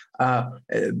enterprises, but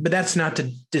that's not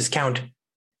to discount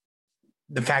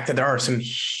the fact that there are some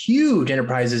huge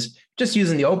enterprises just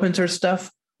using the open source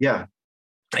stuff. Yeah.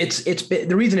 It's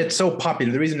the reason it's so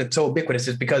popular, the reason it's so ubiquitous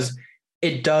is because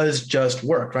it does just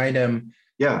work, right?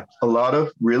 Yeah, a lot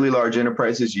of really large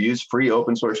enterprises use free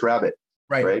open source Rabbit.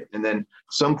 Right. And then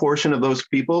some portion of those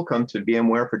people come to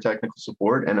VMware for technical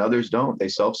support and others don't. They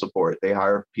self-support. They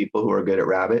hire people who are good at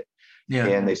Rabbit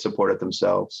and they support it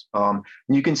themselves. And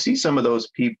you can see some of those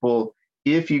people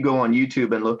if you go on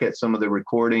YouTube and look at some of the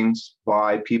recordings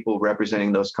by people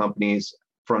representing those companies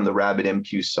from the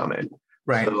RabbitMQ Summit.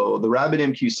 Right. So the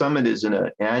RabbitMQ Summit is an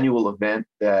annual event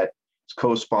that is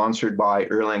co-sponsored by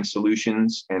Erlang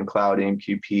Solutions and Cloud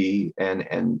MQP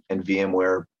and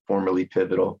VMware, formerly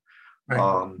Pivotal.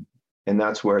 Right. And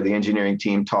that's where the engineering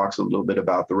team talks a little bit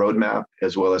about the roadmap,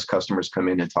 as well as customers come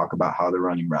in and talk about how they're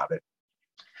running Rabbit.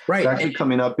 Right. It's actually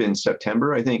coming up in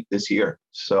September, I think, this year.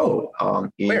 So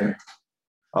in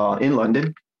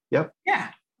London. Yep.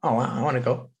 Yeah. Oh, wow. I want to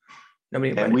go. And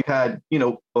we've had,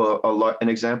 an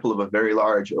example of a very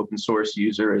large open source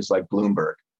user is like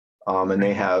Bloomberg. And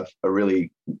they have a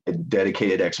really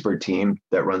dedicated expert team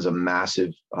that runs a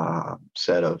massive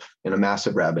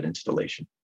massive Rabbit installation.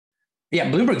 Yeah,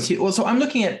 Bloomberg's huge. Well, so I'm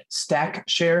looking at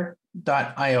stackshare.io.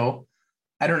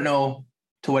 I don't know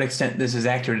to what extent this is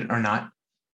accurate or not.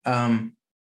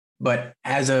 But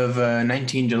as of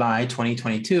 19 July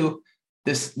 2022,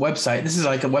 this is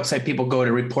like a website people go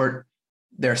to report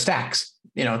their stacks,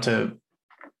 to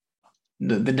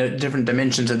the different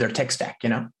dimensions of their tech stack,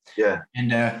 Yeah.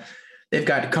 And they've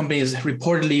got companies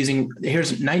reportedly using,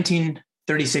 here's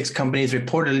 1936 companies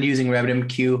reportedly using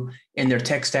RabbitMQ in their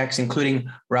tech stacks, including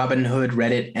Robinhood,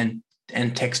 Reddit,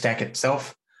 and tech stack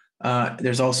itself.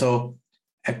 There's also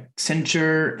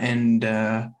Accenture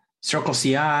and Circle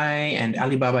CI and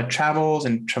Alibaba Travels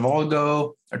and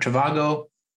Trivago,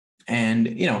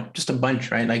 and just a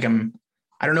bunch, right? Like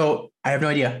I don't know, I have no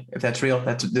idea if that's real.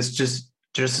 That's just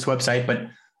this website, but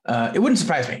it wouldn't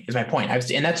surprise me, is my point.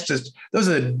 And that's just, those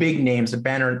are the big names, the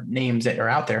banner names that are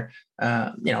out there.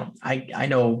 I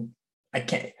know I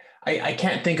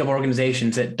can't think of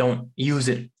organizations that don't use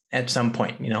it at some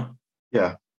point,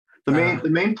 Yeah. The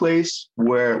main place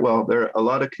where, there are a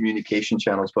lot of communication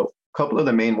channels, but a couple of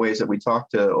the main ways that we talk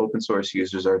to open source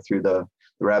users are through the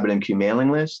RabbitMQ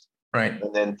mailing list. Right.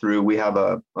 And then we have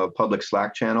a public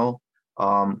Slack channel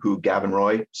who Gavin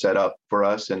Roy set up for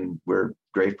us, and we're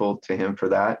grateful to him for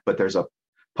that. But there's a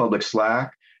public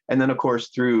Slack, and then of course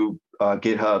through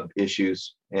GitHub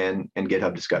issues and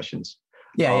GitHub discussions.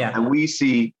 Yeah. And we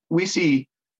see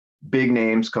big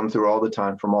names come through all the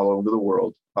time from all over the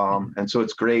world, and so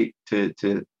it's great to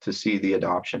see the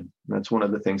adoption. And that's one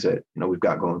of the things that we've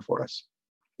got going for us.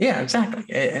 Yeah, exactly.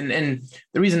 And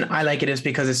the reason I like it is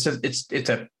because it's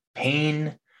a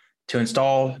pain to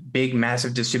install big,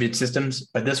 massive distributed systems.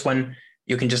 But this one,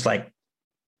 you can just get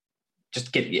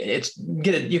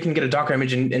it. You can get a Docker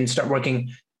image and start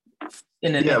working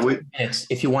in minutes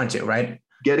if you want to, right?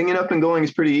 Getting it up and going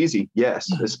is pretty easy. Yes,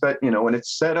 when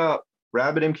it's set up.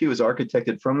 RabbitMQ is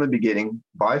architected from the beginning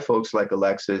by folks like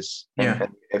Alexis and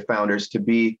founders to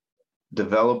be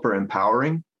developer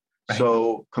empowering. Right.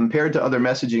 So compared to other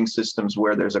messaging systems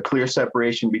where there's a clear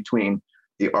separation between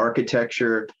the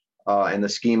architecture and the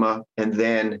schema, and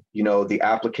then the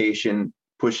application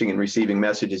pushing and receiving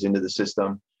messages into the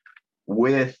system,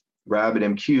 with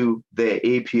RabbitMQ, the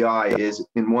API is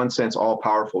in one sense all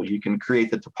powerful. You can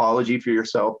create the topology for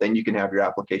yourself, then you can have your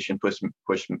application push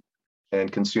and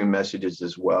consume messages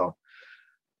as well.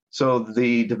 So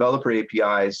the developer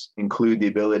APIs include the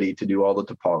ability to do all the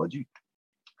topology.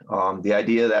 The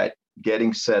idea that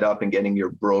getting set up and getting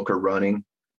your broker running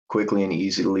quickly and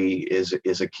easily is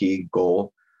a key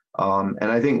goal.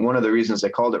 And I think one of the reasons I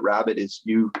called it Rabbit is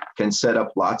you can set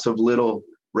up lots of little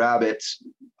rabbits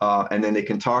and then they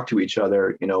can talk to each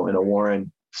other, in a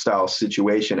Warren style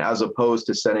situation, as opposed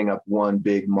to setting up one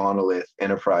big monolith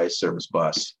enterprise service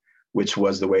bus, which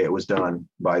was the way it was done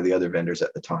by the other vendors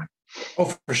at the time.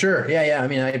 Oh, for sure. Yeah. I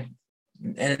mean,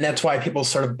 and that's why people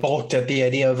sort of balked at the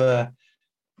idea of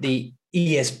the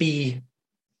ESB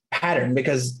pattern,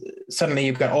 because suddenly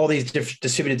you've got all these different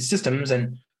distributed systems,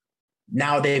 and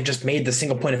now they've just made the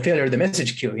single point of failure the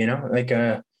message queue,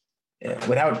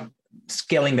 without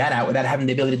scaling that out without having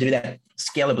the ability to do that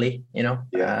scalably,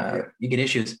 you get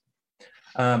issues.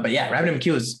 But yeah,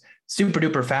 RabbitMQ is super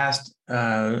duper fast,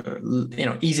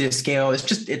 easy to scale. It's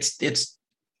just,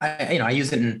 I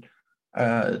use it in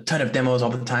a ton of demos all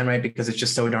the time, right? Because it's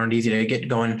just so darned easy to get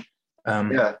going.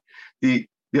 The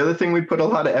other thing we put a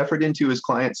lot of effort into is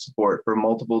client support for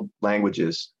multiple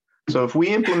languages. So if we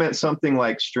implement something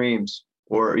like streams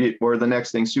or the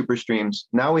next thing, super streams,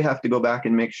 now we have to go back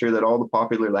and make sure that all the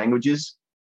popular languages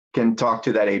can talk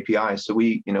to that API. So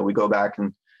we go back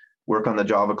and work on the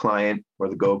Java client or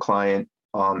the Go client,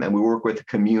 and we work with the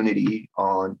community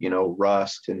on,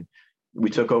 Rust, and we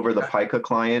took over the Pica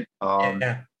client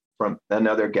from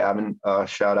another Gavin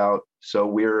shout out. So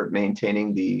we're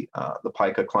maintaining the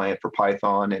Pica client for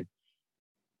Python, and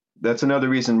that's another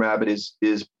reason Rabbit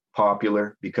is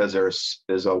popular, because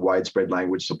there's a widespread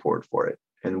language support for it,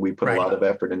 and we put a lot of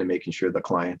effort into making sure the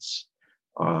clients,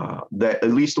 that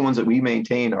at least the ones that we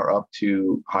maintain, are up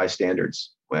to high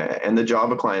standards. And the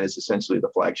Java client is essentially the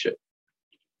flagship.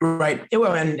 Right.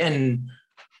 Well, and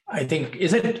I think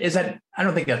is that I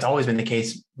don't think that's always been the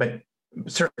case, but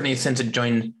certainly since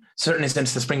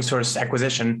the Spring Source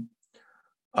acquisition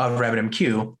of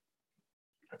RabbitMQ,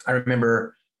 I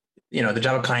remember, the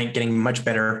Java client getting much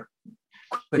better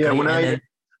quickly,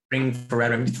 Spring for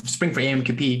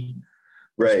AMQP.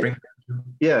 Right.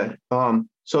 Yeah.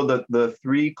 So the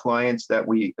three clients that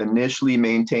we initially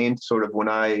maintained, sort of when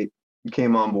I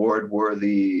came on board, were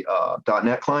the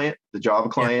 .NET client, the Java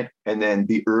client, and then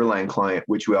the Erlang client,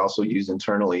 which we also use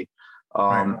internally.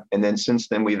 And then since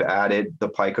then, we've added the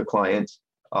Pica client,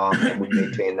 and we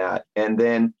maintain that. And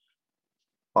then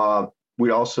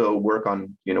we also work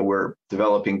on, we're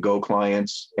developing Go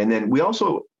clients. And then we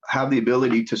also have the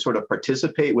ability to sort of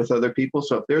participate with other people.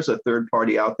 So if there's a third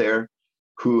party out there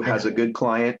who has a good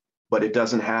client, but it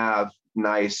doesn't have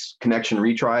nice connection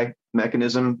retry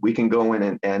mechanism, we can go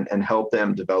in and help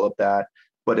them develop that,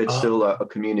 but it's still a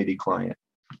community client.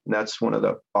 And that's one of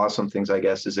the awesome things, I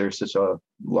guess, is there's such a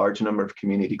large number of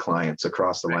community clients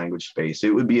across the language space.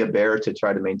 It would be a bear to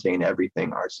try to maintain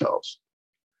everything ourselves.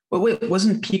 Well, wait,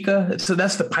 wasn't Pica? So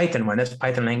that's the Python one. That's the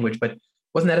Python language, but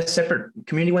wasn't that a separate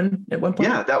community one at one point?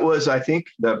 Yeah, that was, I think,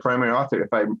 the primary author.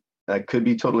 If I could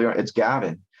be totally wrong, it's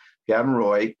Gavin. Gavin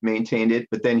Roy maintained it,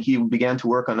 but then he began to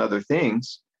work on other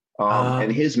things,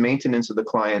 and his maintenance of the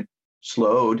client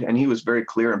slowed, and he was very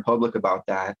clear and public about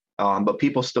that. But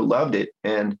people still loved it,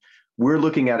 and we're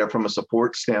looking at it from a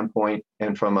support standpoint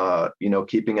and from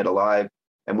keeping it alive.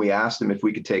 And we asked him if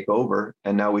we could take over,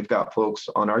 and now we've got folks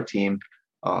on our team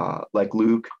like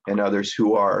Luke and others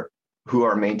who are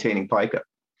maintaining Pica.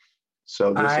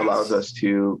 So this allows us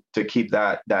to keep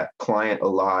that client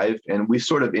alive, and we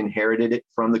sort of inherited it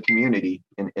from the community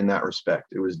in that respect.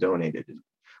 It was donated.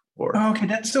 Okay,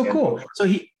 that's so cool. So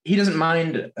he doesn't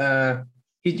mind.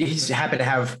 He's happy to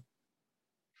have.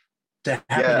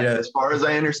 As far as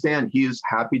I understand, he's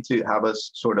happy to have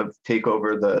us sort of take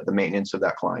over the maintenance of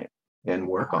that client and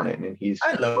work on it. And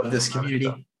I love this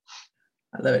community.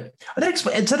 I love it.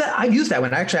 And so that I've used that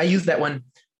one. Actually, I used that one.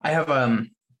 I have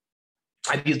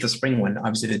I've used the Spring one,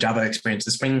 obviously the Java experience.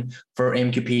 The Spring for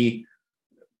AMQP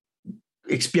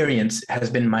experience has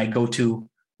been my go-to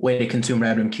way to consume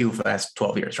RabbitMQ for the last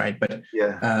 12 years, right? But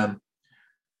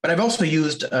but I've also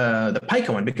used the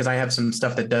Pica one, because I have some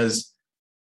stuff that does,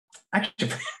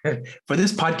 actually, for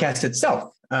this podcast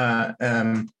itself,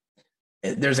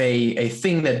 there's a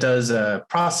thing that does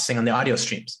processing on the audio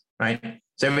streams, right?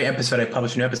 So every episode I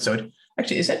publish a new episode.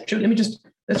 Actually, is that true?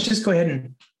 Let's just go ahead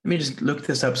and let me just look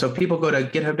this up. So people go to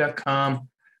github.com,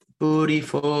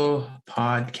 Bootyful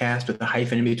podcast with a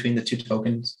hyphen in between the two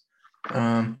tokens.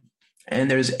 And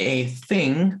there's a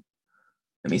thing.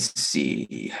 Let me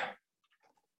see.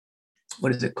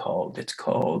 What is it called? It's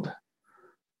called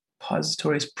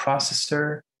Repositories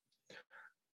Processor.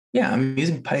 Yeah, I'm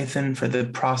using Python for the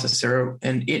processor,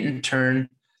 and it in turn,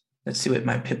 let's see what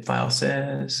my pip file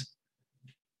says.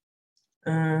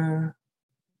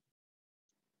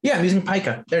 Yeah, I'm using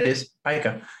Pica. There it is,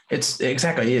 Pica. It's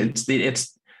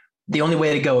the only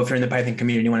way to go if you're in the Python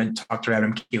community and you want to talk to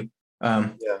RabbitMQ.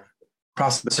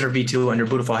 Processor V2 under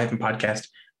Bootyful-podcast.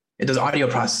 It does audio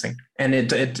processing, and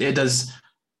it does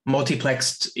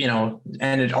multiplexed,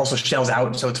 and it also shells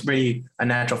out. So it's really a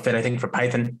natural fit, I think, for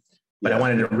Python. But I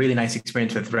wanted a really nice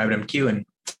experience with RabbitMQ, and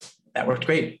that worked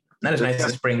great. Not as nice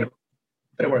as Spring,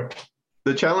 but it worked.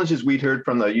 The challenges we'd heard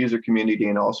from the user community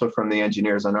and also from the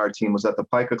engineers on our team was that the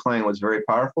Pica client was very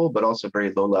powerful, but also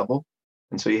very low level.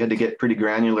 And so you had to get pretty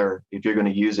granular if you're going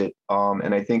to use it.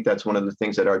 And I think that's one of the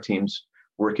things that our team's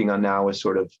working on now, is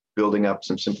sort of building up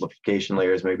some simplification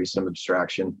layers, maybe some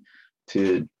abstraction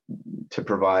to to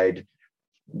provide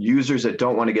users that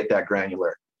don't want to get that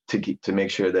granular to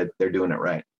make sure that they're doing it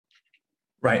right.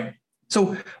 Right.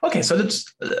 So, okay. So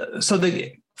so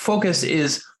the focus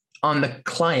is on the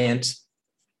client.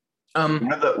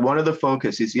 One of the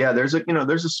focus is, there's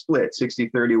a split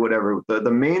 60-30, whatever.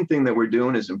 The main thing that we're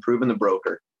doing is improving the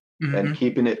broker and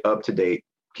keeping it up to date,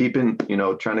 trying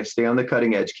to stay on the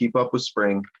cutting edge, keep up with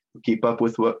Spring, keep up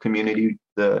with what community,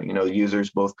 users,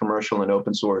 both commercial and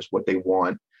open source, what they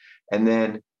want. And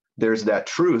then there's that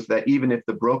truth that even if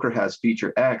the broker has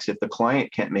feature X, if the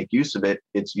client can't make use of it,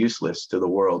 it's useless to the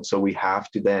world. So we have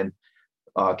to then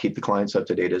keep the clients up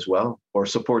to date as well, or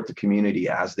support the community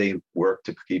as they work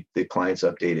to keep the clients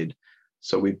updated.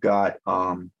 So we've got,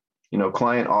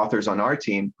 client authors on our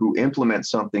team who implement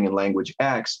something in language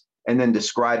X and then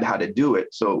describe how to do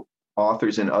it. So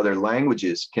authors in other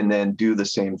languages can then do the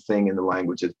same thing in the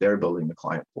language that they're building the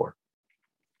client for.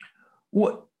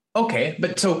 What? Okay,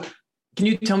 but so can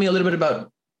you tell me a little bit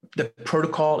about the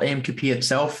protocol AMQP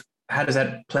itself? How does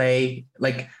that play?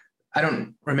 Like, I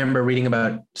don't remember reading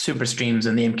about super streams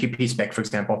and the AMQP spec, for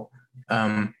example.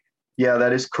 Yeah,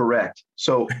 that is correct.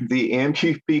 So the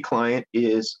AMQP client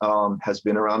has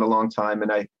been around a long time,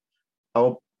 and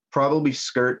I'll probably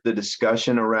skirt the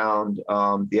discussion around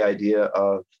the idea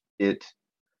of it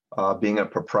being a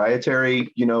proprietary,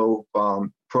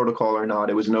 protocol or not.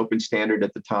 It was an open standard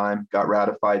at the time, got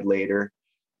ratified later.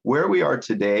 Where we are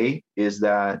today is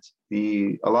that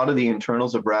a lot of the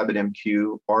internals of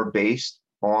RabbitMQ are based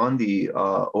on the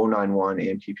 091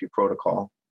 AMQP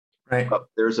protocol. Right.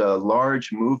 There's a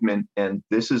large movement, and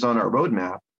this is on our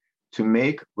roadmap, to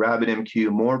make RabbitMQ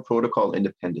more protocol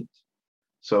independent.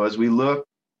 So as we look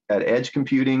at edge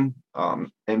computing,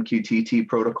 MQTT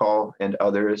protocol, and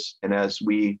others, and as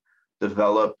we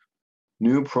develop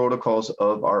new protocols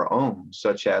of our own,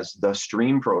 such as the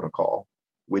Stream protocol,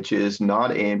 which is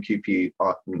not AMQP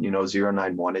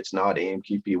 091, it's not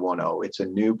AMQP 10, it's a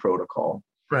new protocol.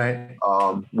 Right.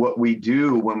 What we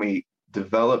do when we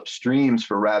develop streams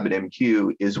for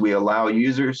RabbitMQ is we allow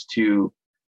users to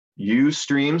use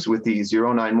streams with the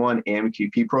 091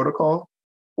 AMQP protocol,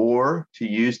 or to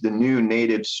use the new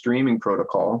native streaming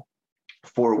protocol,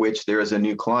 for which there is a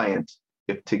new client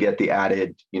to get the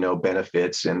added,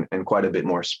 benefits and quite a bit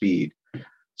more speed.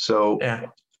 So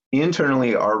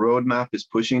internally, our roadmap is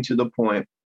pushing to the point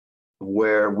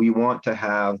where we want to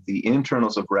have the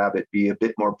internals of Rabbit be a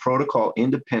bit more protocol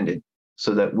independent,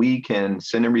 so that we can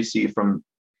send and receive from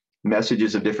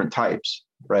messages of different types,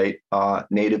 right?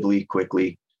 Natively,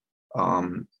 quickly.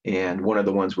 And one of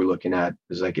the ones we're looking at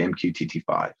is like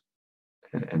MQTT5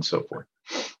 and so forth.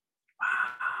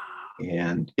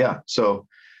 And so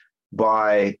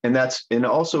and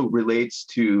also relates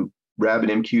to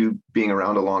RabbitMQ being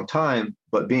around a long time,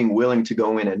 but being willing to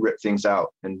go in and rip things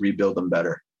out and rebuild them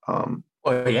better.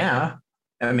 Well, yeah.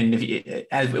 I mean,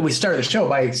 as we started the show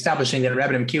by establishing that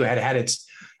RabbitMQ had its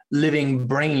living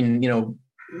brain,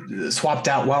 swapped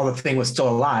out while the thing was still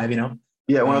alive,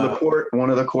 Yeah, one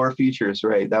of the core features,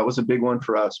 right? That was a big one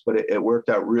for us, but it worked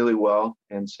out really well.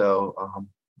 And so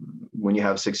when you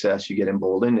have success, you get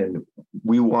emboldened, and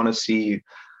we want to see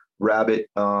Rabbit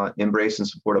embrace and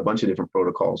support a bunch of different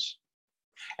protocols.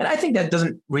 And I think that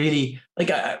doesn't really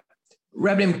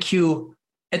RabbitMQ.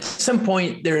 At some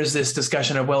point, there is this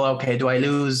discussion of, well, okay, do I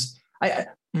lose? I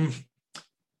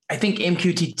think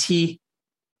MQTT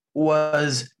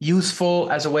was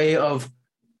useful as a way of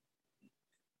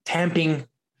tamping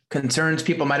concerns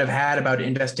people might have had about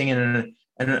investing in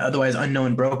an otherwise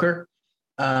unknown broker.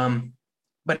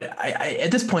 But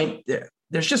at this point,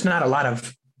 there's just not a lot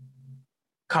of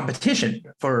competition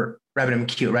for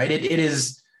RabbitMQ, right? It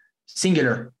is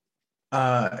singular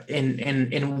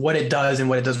in what it does and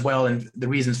what it does well and the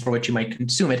reasons for which you might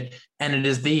consume it. And it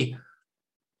is the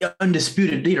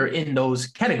undisputed leader in those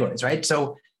categories, right?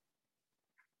 So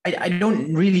I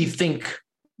don't really think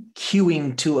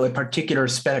queuing to a particular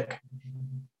spec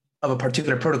of a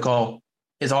particular protocol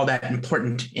is all that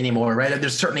important anymore, right?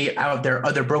 There's certainly out there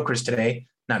other brokers today,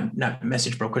 not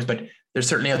message brokers, but there's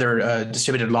certainly other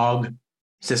distributed log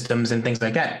systems and things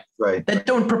like that, right, that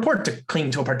don't purport to cling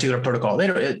to a particular protocol. They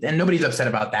don't, and nobody's upset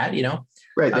about that,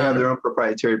 Right, they have their own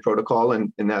proprietary protocol,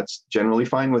 and that's generally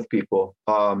fine with people.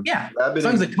 Yeah, as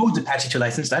long as the code's Apache 2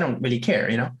 licensed, I don't really care,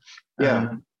 Yeah,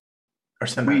 or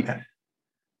something like that.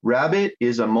 Rabbit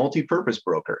is a multi-purpose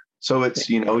broker. So it's,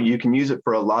 you can use it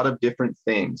for a lot of different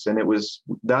things. And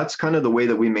that's kind of the way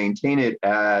that we maintain it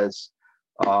as,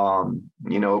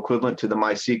 equivalent to the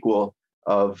MySQL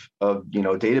of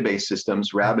database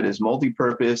systems. Rabbit is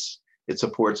multi-purpose. It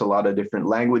supports a lot of different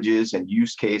languages and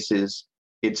use cases.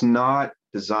 It's not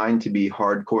designed to be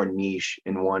hardcore niche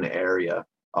in one area.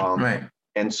 Right.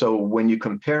 And so when you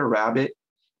compare Rabbit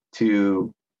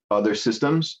to other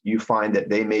systems, you find that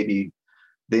they may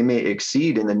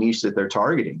exceed in the niche that they're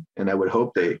targeting. And I would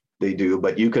hope they do,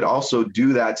 but you could also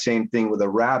do that same thing with a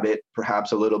Rabbit,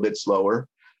 perhaps a little bit slower,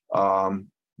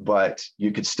 but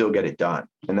you could still get it done.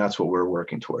 And that's what we're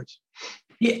working towards.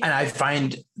 Yeah. And I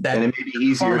find that, and it may be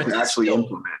easier to actually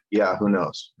implement. Yeah. Who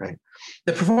knows? Right.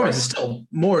 The performance is still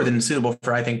more than suitable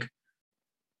for, I think,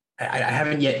 I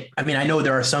haven't yet. I mean, I know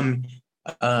there are some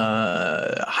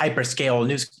hyperscale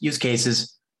use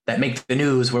cases that make the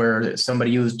news where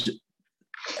somebody used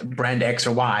brand X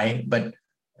or Y, but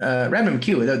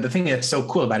RabbitMQ, the thing that's so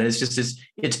cool about it is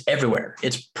it's everywhere.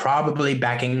 It's probably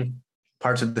backing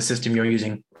parts of the system you're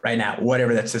using right now,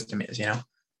 whatever that system is,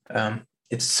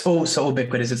 it's so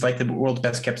ubiquitous. It's like the world's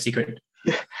best kept secret.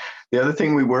 Yeah. The other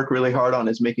thing we work really hard on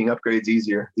is making upgrades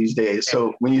easier these days.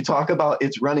 So when you talk about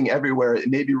it's running everywhere, it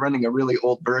may be running a really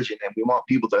old version, and we want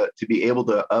people to be able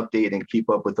to update and keep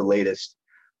up with the latest.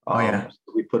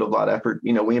 We put a lot of effort.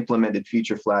 We implemented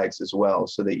feature flags as well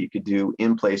so that you could do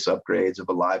in-place upgrades of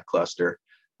a live cluster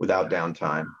without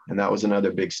downtime. And that was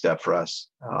another big step for us.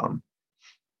 And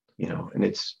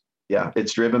it's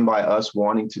driven by us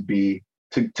wanting to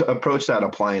approach that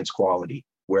appliance quality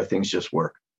where things just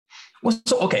work. Well,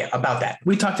 so, okay, about that.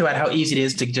 We talked about how easy it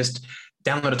is to just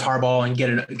download a tarball and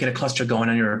get a cluster going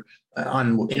on your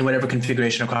in whatever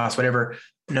configuration across whatever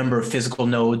number of physical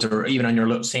nodes, or even on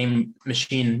your same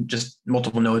machine, just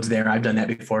multiple nodes there. I've done that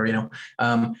before, and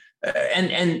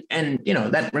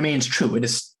that remains true. It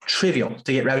is trivial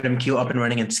to get RabbitMQ up and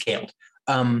running and scaled.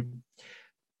 But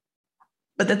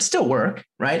that still work,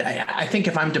 right? I think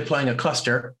if I'm deploying a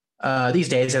cluster these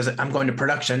days, as I'm going to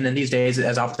production, and these days,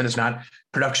 as often as not,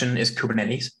 production is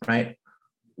Kubernetes, right?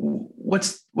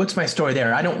 What's my story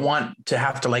there? I don't want to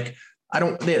have to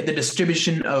the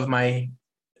distribution of my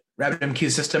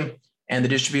RabbitMQ system and the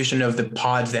distribution of the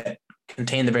pods that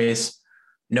contain the various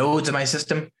nodes of my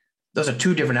system. Those are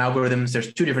two different algorithms.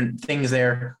 There's two different things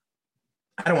there.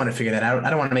 I don't want to figure that out. I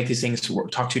don't want to make these things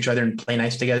talk to each other and play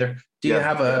nice together. Do you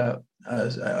have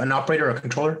an operator or a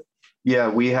controller? Yeah,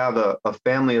 we have a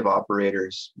family of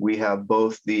operators. We have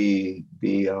both the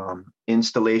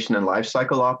installation and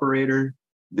lifecycle operator.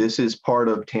 This is part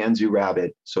of Tanzu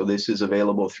Rabbit, so this is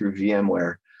available through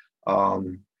VMware.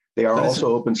 They are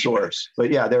also open source,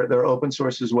 but yeah, they're open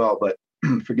source as well. But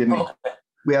forgive me,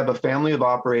 we have a family of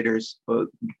operators,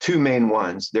 two main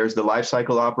ones. There's the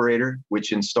lifecycle operator,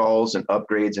 which installs and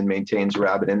upgrades and maintains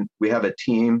Rabbit, and we have a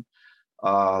team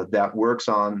that works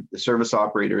on the service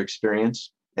operator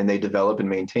experience, and they develop and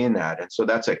maintain that. And so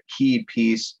that's a key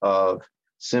piece of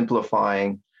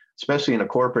simplifying, especially in a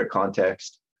corporate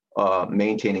context,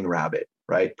 maintaining Rabbit,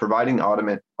 right? Providing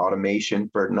automation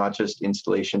for not just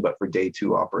installation, but for day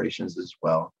two operations as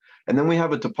well. And then we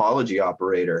have a topology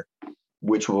operator,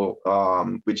 which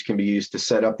can be used to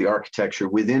set up the architecture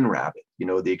within Rabbit,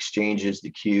 the exchanges,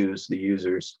 the queues, the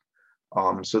users.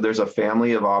 So there's a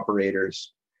family of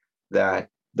operators that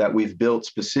we've built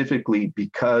specifically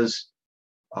because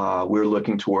we're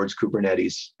looking towards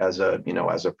Kubernetes as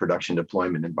a production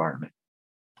deployment environment.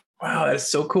 Wow, that's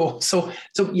so cool. So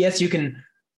yes, you can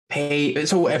pay.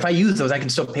 So if I use those, I can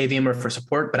still pay VMware for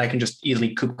support, but I can just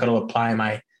easily kubectl apply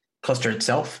my cluster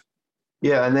itself.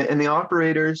 Yeah, and the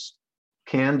operators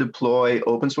can deploy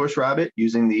open source Rabbit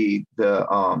using the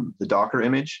Docker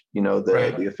image,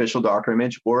 the official Docker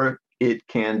image, or it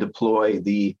can deploy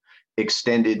the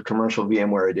extended commercial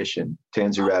VMware edition,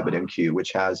 Tanzu RabbitMQ,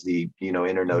 which has the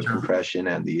internode compression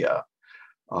and the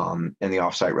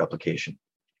offsite replication.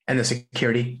 And the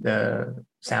security, the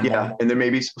SAML. Yeah, and there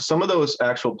may be some of those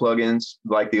actual plugins,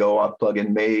 like the OAuth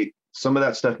plugin, some of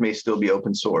that stuff may still be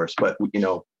open source, but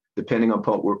depending on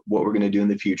what we're going to do in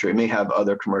the future, it may have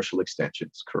other commercial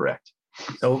extensions. Correct.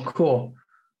 So cool.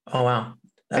 Oh wow.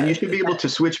 And you should be able to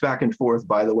switch back and forth,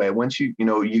 by the way. Once you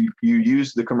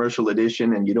use the commercial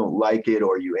edition and you don't like it,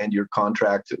 or you end your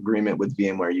contract agreement with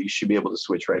VMware, you should be able to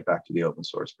switch right back to the open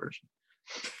source version.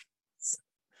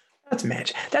 That's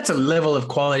magic. That's a level of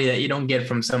quality that you don't get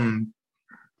from some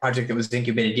project that was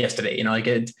incubated yesterday.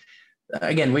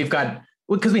 Again,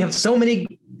 because we have so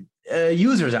many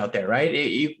users out there, right?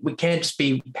 We can't just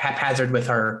be haphazard with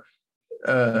our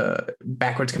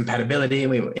backwards compatibility.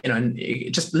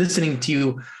 Just listening to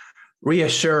you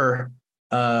reassure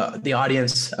the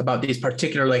audience about these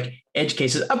particular edge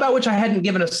cases, about which I hadn't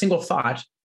given a single thought,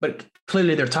 but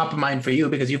clearly they're top of mind for you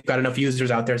because you've got enough users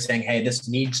out there saying, hey, this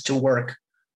needs to work.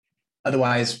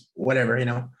 Otherwise, whatever,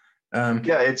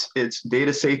 Yeah, it's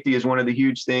data safety is one of the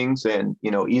huge things, and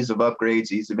ease of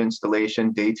upgrades, ease of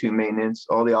installation, day two maintenance,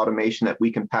 all the automation that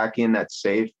we can pack in that's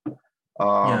safe.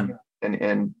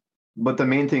 But the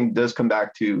main thing does come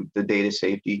back to the data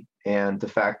safety and the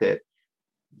fact that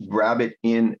Rabbit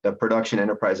in a production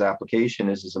enterprise application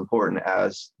is as important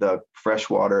as the fresh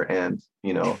water and,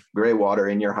 gray water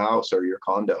in your house or your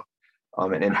condo.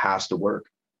 And it has to work.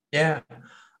 Yeah.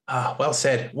 Well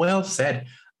said. Well said.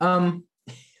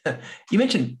 You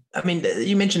mentioned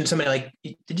somebody like,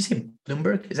 did you say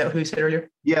Bloomberg? Is that who you said earlier?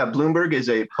 Yeah. Bloomberg is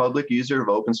a public user of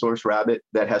open source Rabbit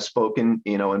that has spoken,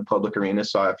 in public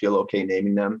arenas. So I feel okay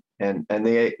naming them, and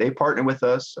they partner with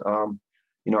us.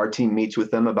 Our team meets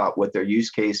with them about what their use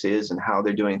case is and how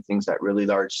they're doing things at really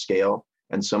large scale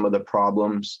and some of the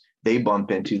problems they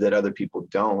bump into that other people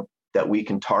don't, that we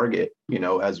can target,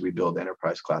 as we build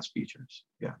enterprise class features.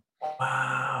 Yeah.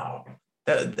 Wow.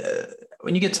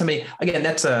 When you get somebody, again,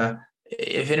 that's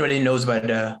if anybody knows about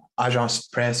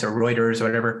Agence Presse or Reuters or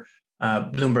whatever,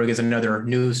 Bloomberg is another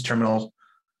news terminal,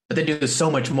 but they do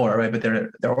so much more, right? But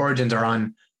their origins are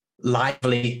on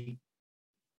lively,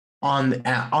 on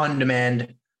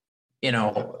demand,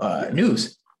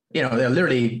 news. They're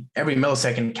literally every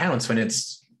millisecond counts when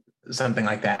it's something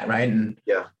like that, right? And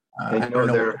yeah,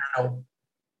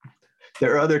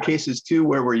 there are other cases too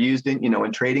where we're used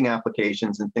in trading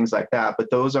applications and things like that, but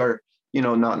those are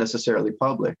not necessarily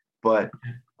public. But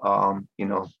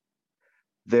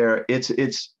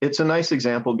it's a nice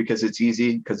example because it's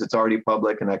easy, because it's already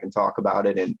public and I can talk about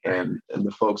it, and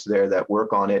the folks there that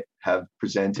work on it have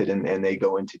presented and they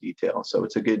go into detail. So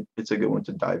it's a good one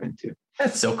to dive into.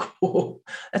 That's so cool.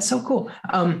 That's so cool.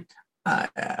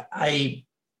 I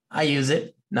use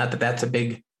it. Not that that's a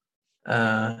big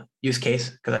use case,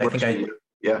 because I think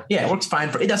it works fine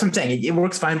that's what I'm saying. It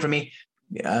works fine for me.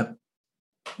 And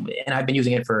I've been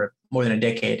using it for more than a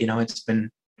decade.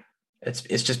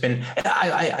 It's just been,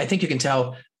 I think you can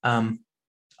tell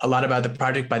a lot about the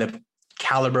project by the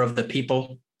caliber of the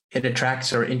people it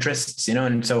attracts or interests,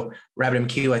 and so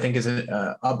RabbitMQ, I think, is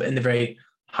up in the very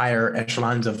higher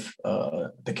echelons of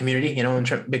the community,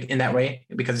 in that way,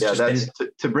 because it's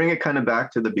to bring it kind of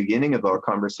back to the beginning of our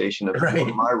conversation of right.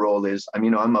 What my role is.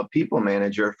 I'm a people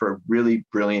manager for really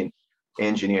brilliant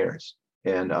engineers,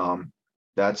 and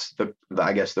that's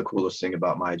I guess the coolest thing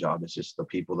about my job is just the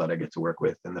people that I get to work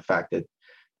with, and the fact that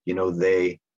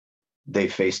they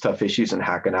face tough issues and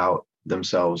hacking out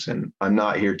themselves, and I'm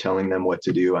not here telling them what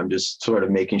to do. I'm just sort of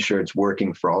making sure it's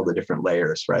working for all the different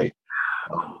layers, right?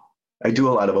 I do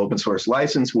a lot of open source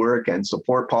license work and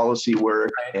support policy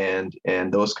work, and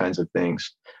those kinds of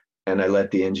things, and I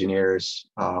let the engineers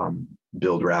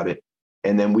build Rabbit.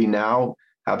 And then we now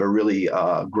have a really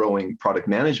growing product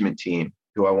management team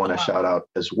who I want to shout out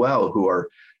as well, who are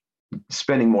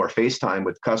spending more face time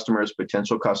with customers,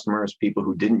 potential customers, people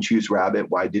who didn't choose Rabbit.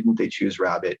 Why didn't they choose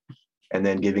Rabbit? And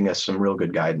then giving us some real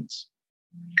good guidance.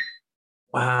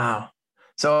 Wow.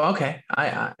 So, okay.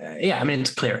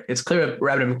 It's clear. It's clear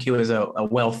RabbitMQ is a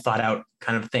well thought out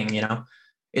kind of thing,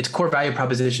 Its core value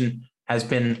proposition has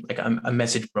been like a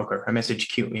message broker, a message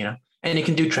queue, and it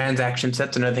can do transactions.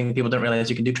 That's another thing people don't realize.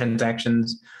 You can do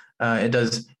transactions. It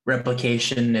does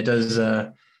replication. It does,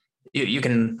 you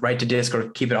can write to disk or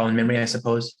keep it all in memory, I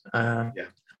suppose. I'm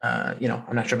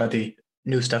not sure about the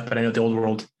new stuff, but I know the old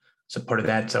world supported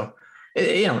that. So,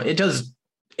 it does.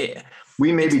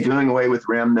 We may be doing away with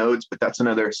RAM nodes, but that's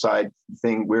another side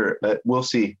thing. We'll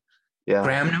see. Yeah.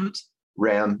 RAM nodes?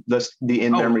 RAM, the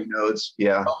in-memory nodes.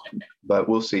 Yeah. But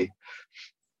we'll see.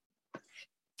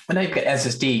 And I've got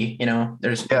SSD,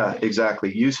 there's. Yeah,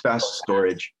 exactly. Use fast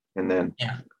storage. And then.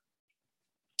 Yeah.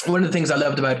 One of the things I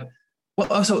loved about,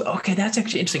 that's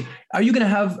actually interesting. Are you going to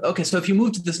have, so if you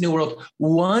move to this new world,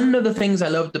 one of the things I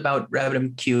loved about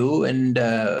RabbitMQ, and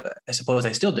I suppose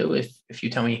I still do if you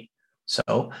tell me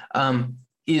so,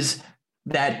 is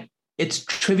that it's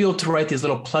trivial to write these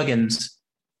little plugins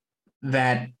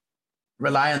that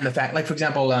rely on the fact, like, for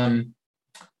example,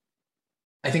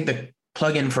 I think the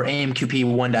plugin for AMQP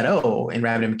 1.0 in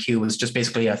RabbitMQ was just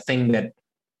basically a thing that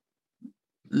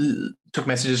took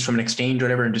messages from an exchange or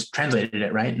whatever and just translated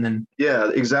it, right? And then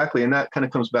exactly. And that kind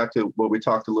of comes back to what we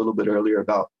talked a little bit earlier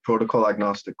about protocol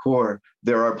agnostic core.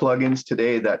 There are plugins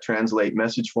today that translate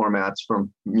message formats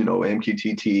from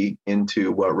MQTT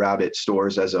into what Rabbit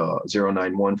stores as a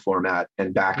 091 format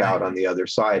and back out on the other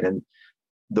side. And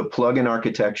the plugin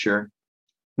architecture,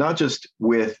 not just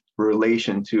with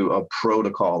relation to a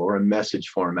protocol or a message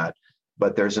format,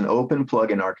 but there's an open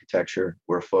plugin architecture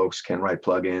where folks can write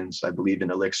plugins, I believe in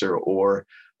Elixir or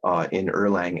in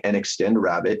Erlang, and extend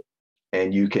Rabbit.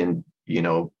 And you can,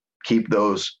 keep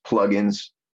those plugins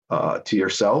to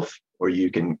yourself, or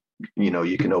you can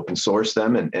open source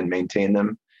them and maintain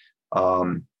them.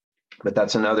 But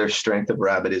that's another strength of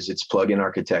Rabbit is its plugin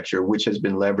architecture, which has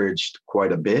been leveraged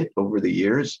quite a bit over the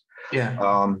years.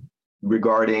 Yeah.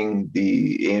 Regarding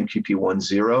the AMQP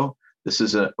 1.0, this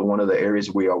is one of the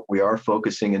areas we are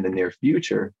focusing in the near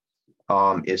future,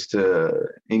 is to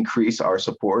increase our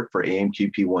support for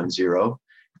AMQP 1.0.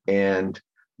 And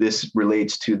this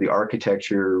relates to the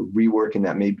architecture reworking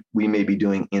that we may be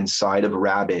doing inside of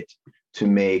Rabbit to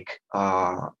make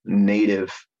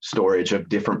native storage of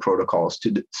different protocols,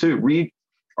 to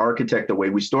re-architect the way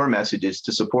we store messages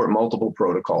to support multiple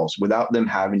protocols without them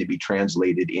having to be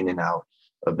translated in and out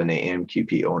of an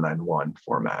AMQP 0.9.1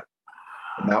 format.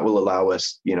 And that will allow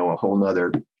us, a whole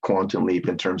nother quantum leap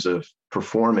in terms of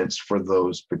performance for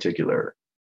those particular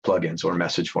plugins or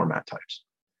message format types.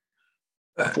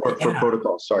 For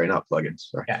protocols, sorry, not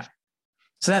plugins. Sorry. Yeah.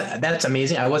 So that's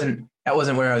amazing. That wasn't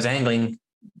where I was angling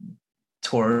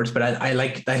towards, but I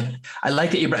like that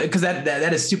you brought, because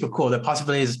that is super cool. The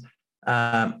possibilities,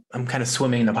 I'm kind of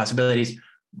swimming in the possibilities.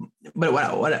 But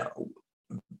what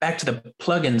back to the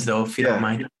plugins though, if you don't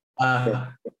mind.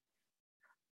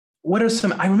 What are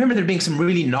some? I remember there being some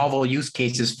really novel use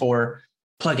cases for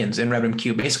plugins in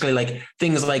RabbitMQ. Basically, like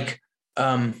things like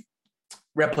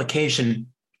replication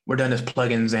were done as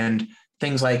plugins, and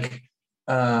things like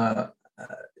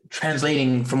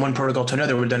translating from one protocol to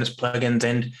another were done as plugins.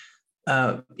 And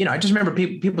I just remember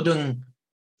people doing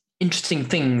interesting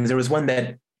things. There was one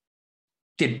that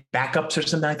did backups or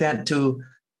something like that to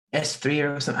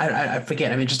S3 or something. I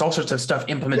forget. I mean, just all sorts of stuff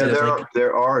implemented. Yeah,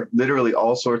 there are literally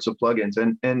all sorts of plugins.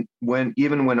 And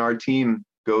when our team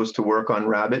goes to work on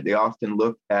Rabbit, they often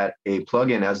look at a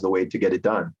plugin as the way to get it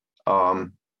done.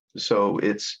 So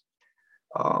it's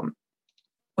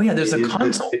there's a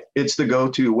console. It's the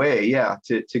go-to way,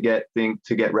 to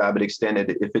get Rabbit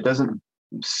extended. If it doesn't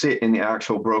sit in the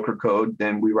actual broker code,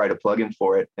 then we write a plugin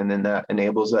for it, and then that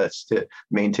enables us to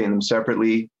maintain them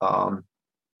separately.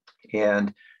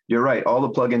 And you're right, all the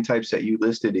plugin types that you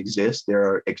listed exist. There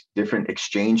are different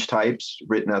exchange types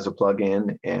written as a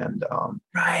plugin, and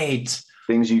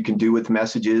things you can do with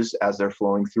messages as they're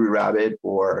flowing through Rabbit,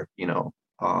 or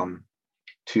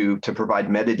to provide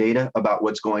metadata about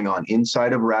what's going on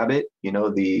inside of Rabbit.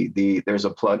 There's a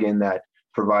plugin that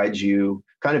provides you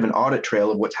kind of an audit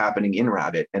trail of what's happening in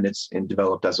Rabbit, and it's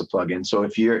developed as a plugin. So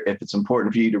if it's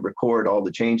important for you to record all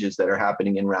the changes that are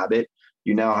happening in Rabbit,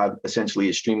 you now have essentially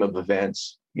a stream of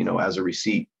events, as a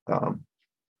receipt.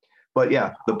 But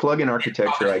yeah, the plugin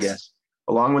architecture, I guess,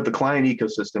 along with the client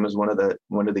ecosystem, is one of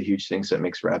the huge things that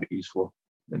makes Rabbit useful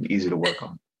and easy to work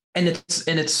on. And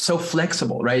it's so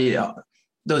flexible, right?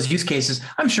 Those use cases,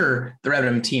 I'm sure the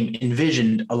RabbitMQ team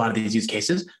envisioned a lot of these use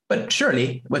cases, but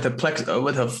surely with a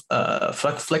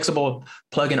flexible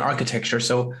plugin architecture,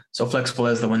 so flexible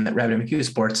as the one that RabbitMQ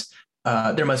supports,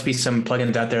 there must be some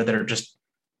plugins out there that are just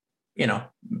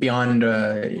beyond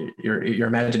your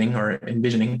imagining or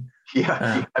envisioning.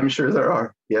 Yeah, I'm sure there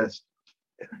are. Yes.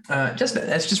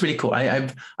 That's just really cool. I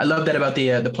love that about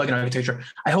the plugin architecture.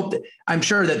 I'm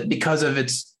sure that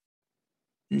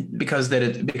because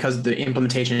the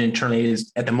implementation internally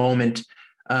is at the moment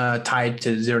tied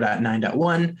to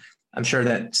 0.9.1. I'm sure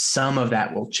that some of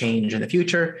that will change in the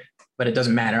future, but it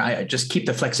doesn't matter. I just keep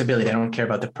the flexibility. I don't care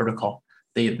about the protocol,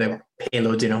 the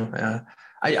payloads.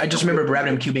 I just remember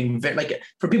RabbitMQ being very,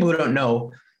 for people who don't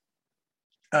know,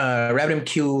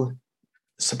 RabbitMQ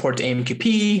supports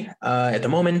AMQP at the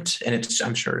moment, and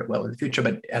I'm sure it will in the future,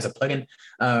 but as a plugin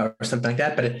or something like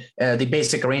that. But the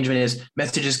basic arrangement is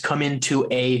messages come into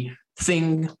a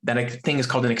thing. That thing is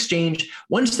called an exchange.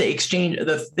 Once the exchange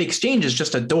is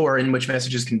just a door in which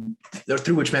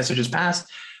through which messages pass.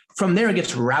 From there, it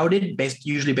gets routed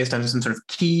usually based on some sort of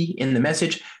key in the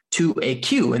message to a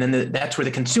queue, and then that's where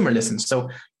the consumer listens. So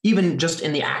even just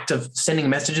in the act of sending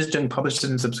messages, doing publish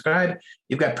and subscribe,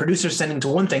 you've got producers sending to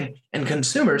one thing and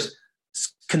consumers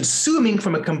consuming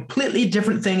from a completely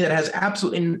different thing that has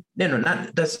absolutely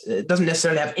doesn't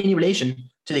necessarily have any relation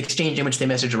to the exchange in which the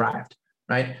message arrived,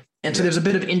 right? And so there's a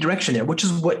bit of indirection there, which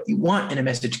is what you want in a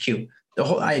message queue.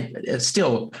 It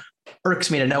still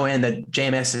irks me to no end that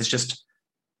JMS is just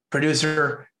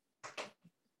producer,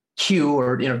 queue,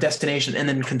 or destination, and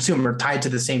then consumer tied to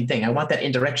the same thing. I want that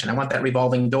indirection. I want that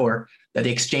revolving door that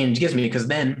the exchange gives me, because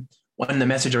then when the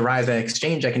message arrives at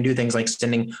exchange, I can do things like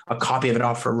sending a copy of it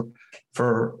off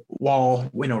for wall,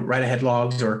 write ahead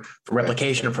logs, or for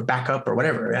replication, or for backup, or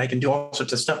whatever. I can do all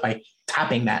sorts of stuff by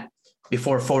tapping that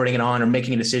before forwarding it on, or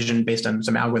making a decision based on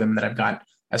some algorithm that I've got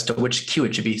as to which queue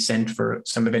it should be sent for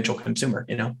some eventual consumer.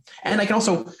 And I can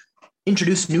also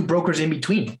introduce new brokers in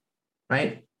between,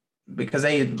 right? Because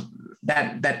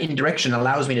that indirection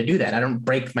allows me to do that. I don't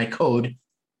break my code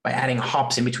by adding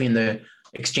hops in between the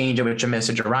exchange in which a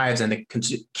message arrives and the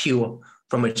queue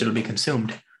from which it'll be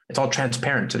consumed. It's all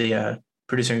transparent to the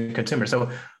producer and consumer. So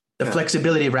the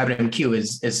flexibility of RabbitMQ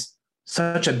is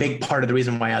such a big part of the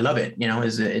reason why I love it.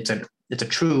 It's a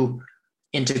true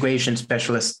integration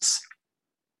specialist's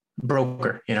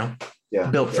broker,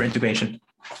 built for integration.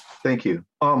 Thank you.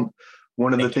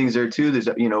 One of the things there too is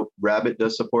that, Rabbit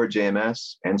does support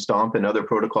JMS and Stomp and other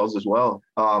protocols as well.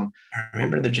 I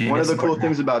remember the JMS. One of the cool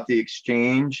things about the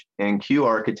exchange and queue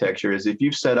architecture is if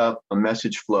you've set up a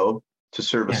message flow to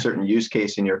serve a certain use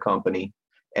case in your company,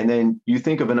 and then you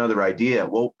think of another idea,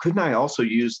 well, couldn't I also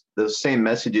use those same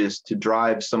messages to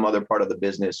drive some other part of the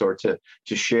business or to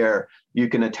share? You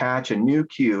can attach a new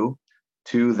queue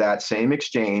to that same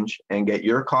exchange and get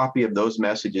your copy of those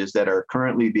messages that are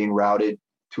currently being routed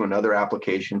to another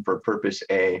application for purpose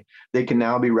A. They can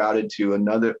now be routed to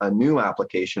a new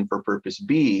application for purpose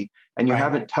B, and you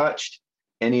haven't touched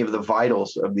any of the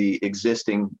vitals of the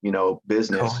existing,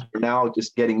 business. Cool. You're now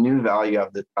just getting new value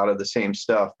out of the same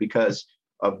stuff because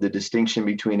of the distinction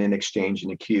between an exchange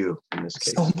and a queue in this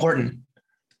case.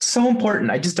 So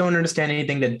important. I just don't understand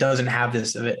anything that doesn't have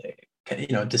this,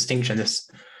 distinction, this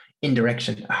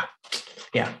indirection.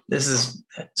 This is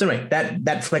so right.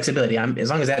 That flexibility. As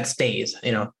long as that stays,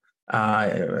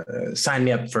 sign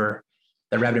me up for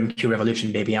the RabbitMQ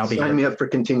revolution, baby. I'll be sign me up for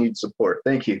continued support.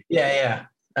 Thank you. Yeah.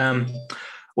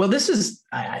 Well, this is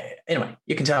anyway.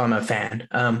 You can tell I'm a fan.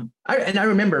 I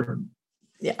remember,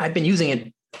 I've been using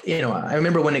it. I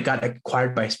remember when it got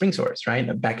acquired by SpringSource,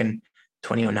 right, back in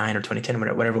 2009 or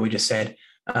 2010, whatever we just said.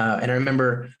 And I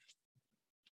remember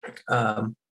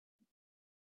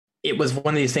it was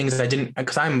one of these things that I didn't,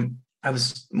 because I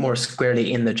was more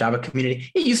squarely in the Java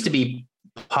community. It used to be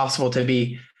possible to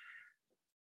be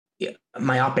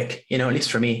myopic, at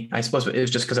least for me. I suppose it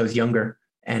was just because I was younger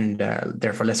and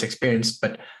therefore less experienced.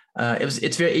 But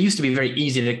it used to be very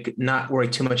easy to not worry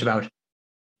too much about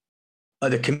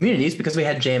other communities because we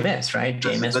had JMS, right?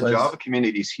 The Java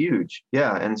community is huge.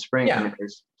 Yeah. And Spring,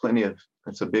 there's plenty of,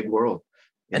 it's a big world.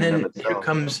 And then here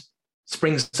comes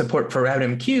Spring support for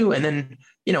RabbitMQ. And then,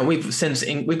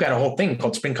 we've got a whole thing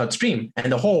called Spring Cloud Stream.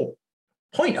 And the whole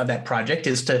point of that project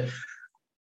is to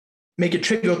make it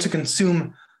trivial to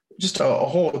consume just a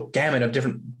whole gamut of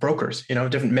different brokers,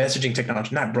 different messaging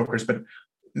technology, not brokers, but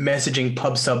messaging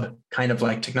pub sub kind of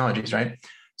like technologies, right?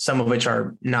 Some of which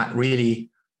are not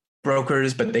really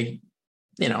brokers, but they,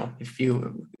 if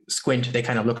you squint, they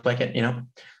kind of look like it, you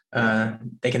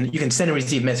can send and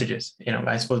receive messages,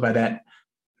 I suppose by that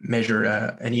measure,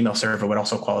 an email server would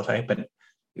also qualify, but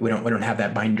we don't have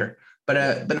that binder.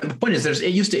 But the point is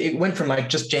it went from like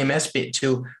just JMS bit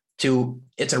to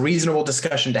it's a reasonable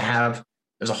discussion to have.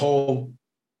 There's a whole,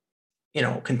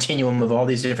 continuum of all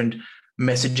these different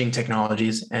messaging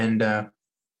technologies. And,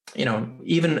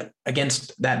 even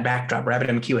against that backdrop,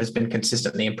 RabbitMQ has been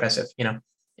consistently impressive.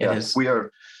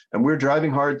 We're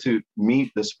driving hard to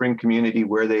meet the Spring community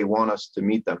where they want us to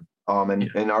meet them.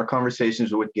 In our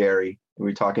conversations with Gary, we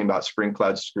were talking about Spring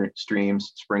Cloud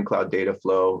Streams, Spring Cloud Data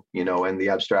Flow, and the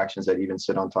abstractions that even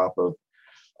sit on top of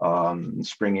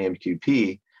Spring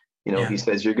AMQP. He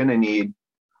says you're going to need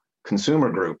consumer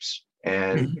groups.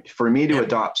 And for me to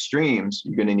adopt streams,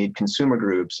 you're going to need consumer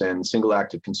groups and single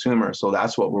active consumer. So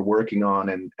that's what we're working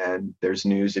on. And there's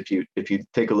news if you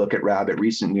take a look at Rabbit,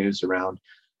 recent news around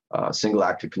single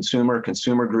active consumer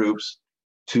groups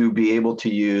to be able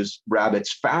to use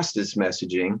Rabbit's fastest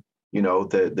messaging,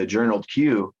 the journaled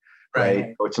queue,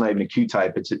 right? So it's not even a queue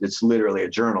type. It's literally a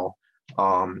journal.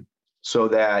 So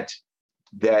that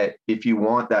if you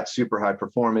want that super high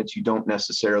performance, you don't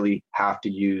necessarily have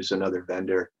to use another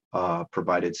vendor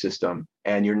provided system,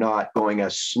 and you're not going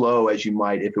as slow as you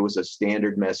might if it was a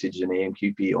standard message, an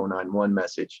AMQP 091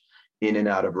 message in and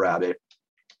out of Rabbit,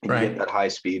 and you get that high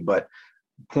speed. But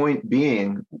point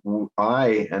being,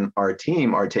 I and our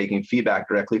team are taking feedback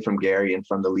directly from Gary and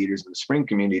from the leaders in the Spring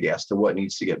community as to what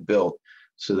needs to get built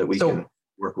so that we can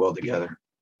work well together.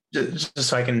 Just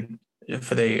so I can,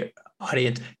 for the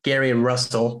audience, Gary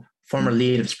Russell, former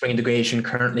lead of Spring integration,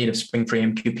 current lead of Spring for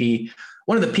AMQP.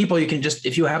 One of the people you can just,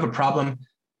 if you have a problem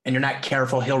and you're not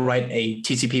careful, he'll write a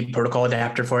TCP protocol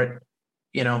adapter for it.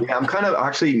 Yeah, I'm kind of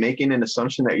actually making an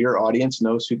assumption that your audience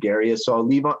knows who Gary is. So I'll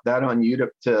leave that on you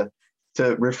to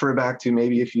refer back to,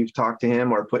 maybe if you've talked to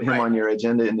him or put him on your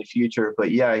agenda in the future.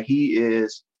 But yeah, he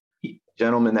is a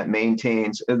gentleman that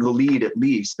maintains, the lead at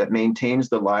least, that maintains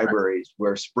the libraries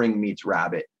where Spring meets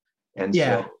Rabbit. And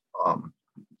so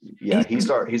he's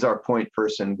our point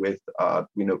person with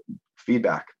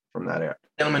feedback from that area.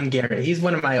 Gentleman Gary, he's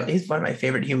one of my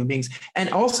favorite human beings. And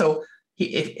also,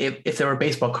 if there were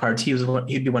baseball cards,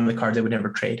 he'd be one of the cards I would never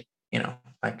trade.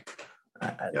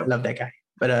 I love that guy.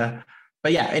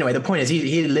 But yeah, anyway, the point is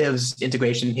he lives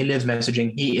integration. He lives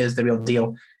messaging. He is the real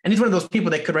deal. And he's one of those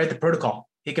people that could write the protocol.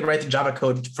 He could write the Java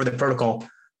code for the protocol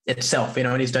itself,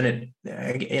 and he's done it,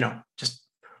 just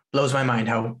blows my mind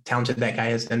how talented that guy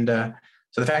is. And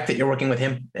so the fact that you're working with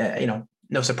him,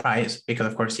 no surprise, because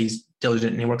of course he's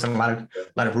diligent and he works on a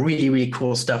lot of really, really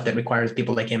cool stuff that requires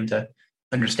people like him to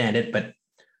understand it. But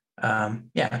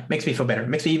it makes me feel better. It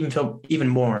makes me even feel even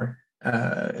more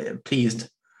pleased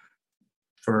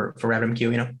for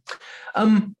RabbitMQ,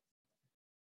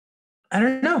 I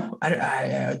don't know.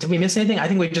 Did we miss anything? I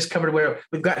think we just covered where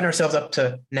we've gotten ourselves up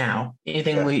to now.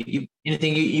 Anything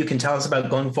you can tell us about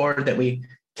going forward that we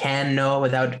can know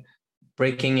without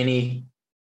breaking any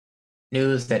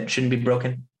news that shouldn't be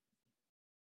broken?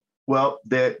 Well,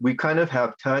 that we kind of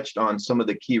have touched on some of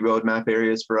the key roadmap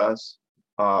areas for us,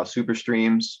 super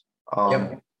streams,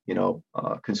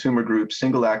 consumer groups,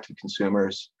 single active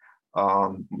consumers,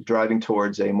 driving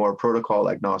towards a more protocol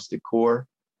agnostic core.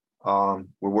 We're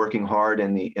working hard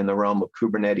in the realm of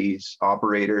Kubernetes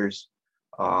operators,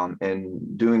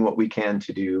 and doing what we can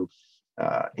to do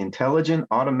intelligent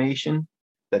automation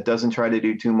that doesn't try to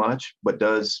do too much, but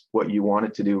does what you want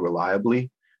it to do reliably.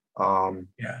 And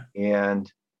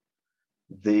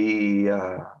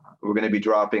we're going to be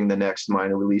dropping the next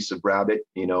minor release of Rabbit,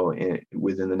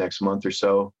 within the next month or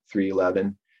so,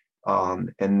 3.11.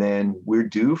 And then we're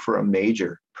due for a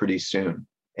major pretty soon.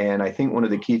 And I think one of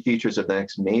the key features of the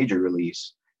next major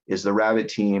release is the Rabbit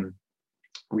team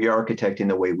re-architecting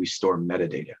the way we store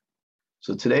metadata.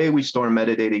 So today we store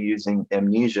metadata using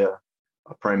Amnesia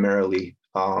primarily,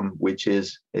 which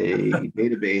is a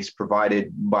database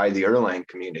provided by the Erlang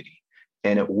community.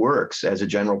 And it works as a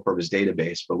general purpose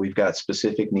database, but we've got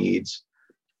specific needs.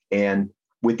 And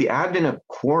with the advent of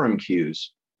quorum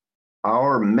queues,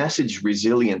 our message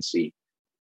resiliency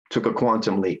took a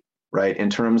quantum leap, right, in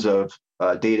terms of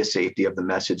data safety of the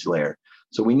message layer.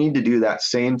 So we need to do that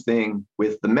same thing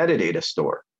with the metadata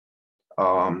store.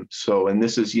 And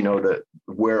this is,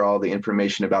 where all the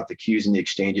information about the queues and the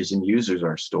exchanges and users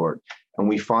are stored. And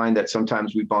we find that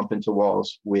sometimes we bump into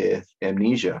walls with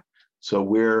Amnesia.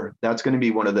 So that's going to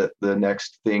be one of the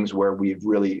next things where we've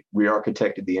really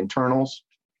re-architected the internals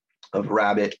of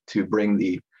Rabbit to bring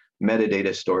the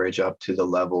metadata storage up to the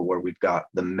level where we've got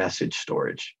the message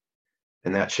storage.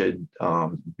 And that should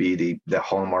be the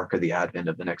hallmark of the advent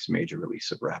of the next major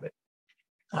release of Rabbit.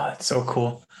 Oh, it's so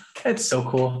cool. It's so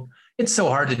cool. It's so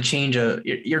hard to change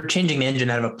you're changing the engine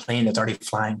out of a plane that's already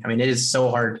flying. I mean, it is so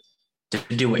hard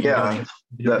to do what you're doing.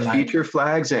 The feature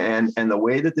flags and the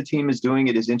way that the team is doing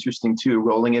it is interesting too,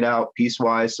 rolling it out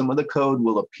piecewise. Some of the code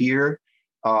will appear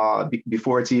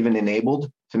before it's even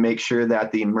enabled to make sure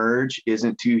that the merge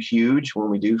isn't too huge when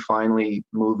we do finally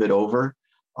move it over.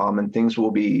 And things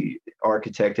will be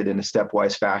architected in a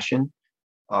stepwise fashion,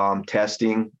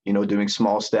 testing, doing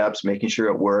small steps, making sure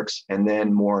it works. And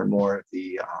then more and more of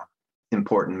the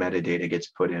important metadata gets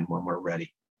put in when we're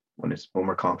ready, when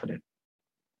we're confident.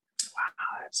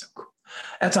 Wow, that's so cool.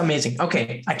 That's amazing.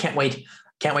 Okay. I can't wait.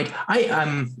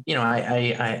 I'm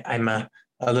a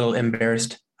little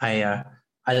embarrassed. I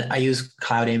use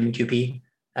CloudMQP,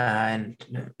 and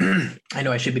I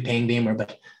know I should be paying VMware,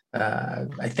 but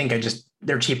I think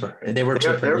they're cheaper.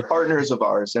 They're partners of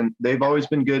ours, and they've always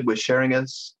been good with sharing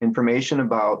us information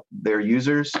about their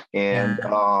users. And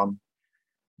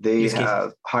they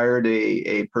have hired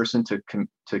a person to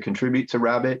contribute to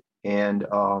Rabbit. And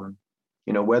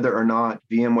whether or not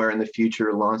VMware in the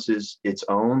future launches its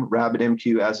own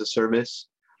RabbitMQ as a service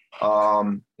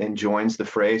and joins the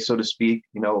fray, so to speak,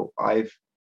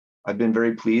 I've been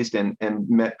very pleased and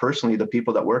met personally the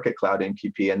people that work at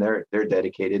CloudMQP, and they're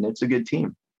dedicated, and it's a good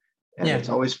team. And it's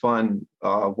always fun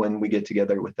when we get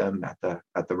together with them at the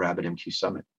RabbitMQ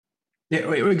Summit.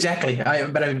 Yeah, exactly.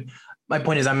 My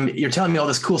point is, you're telling me all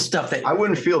this cool stuff that I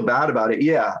wouldn't feel bad about it.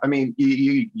 Yeah, I mean,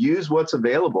 you use what's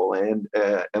available and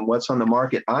what's on the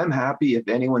market. I'm happy if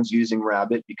anyone's using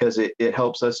Rabbit because it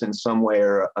helps us in some way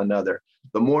or another.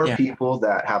 The more people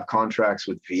that have contracts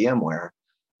with VMware,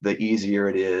 the easier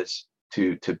it is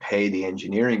to pay the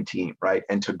engineering team, right,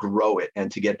 and to grow it and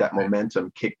to get that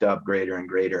momentum kicked up greater and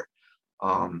greater.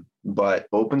 But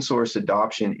open source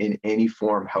adoption in any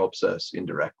form helps us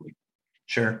indirectly.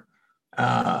 Sure.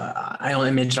 I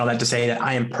only mentioned all that to say that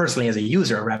I am personally, as a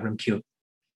user of RabbitMQ,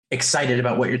 excited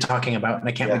about what you're talking about, and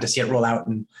I can't wait to see it roll out.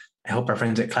 And I hope our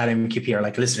friends at CloudMQP are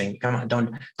listening. Come on,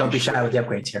 don't be shy with the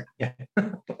upgrades here. Yeah.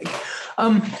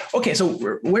 Okay, so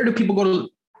where do people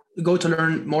go to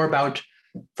learn more about,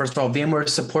 first of all,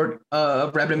 VMware's support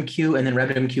of RabbitMQ, and then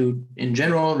RabbitMQ in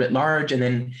general, writ large, and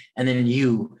then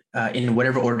you in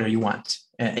whatever order you want.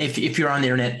 If you're on the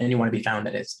internet and you want to be found,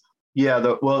 that is.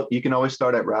 Yeah, well, you can always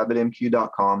start at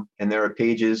RabbitMQ.com, and there are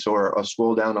pages or a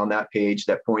scroll down on that page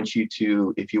that points you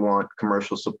to if you want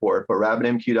commercial support. But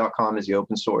RabbitMQ.com is the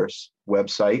open source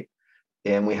website,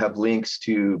 and we have links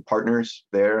to partners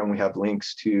there, and we have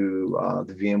links to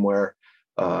the VMware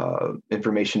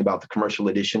information about the commercial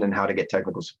edition and how to get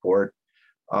technical support.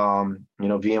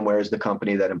 VMware is the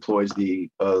company that employs the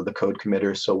code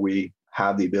committers, so we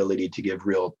have the ability to give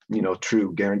real,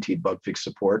 true guaranteed bug fix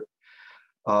support.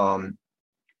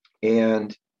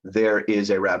 And there is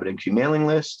a RabbitMQ mailing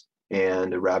list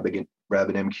and a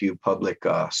RabbitMQ public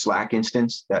Slack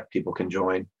instance that people can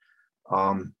join.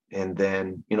 And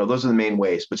then, those are the main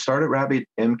ways, but start at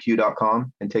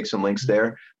RabbitMQ.com and take some links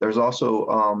there. There's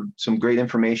also some great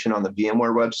information on the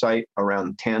VMware website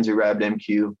around Tanzu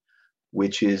RabbitMQ,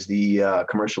 which is the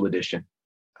commercial edition.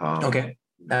 Okay.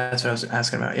 That's what I was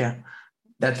asking about. Yeah.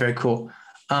 That's very cool.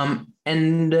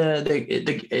 And will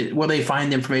they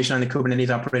find the information on the Kubernetes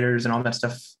operators and all that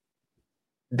stuff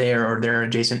there, or they're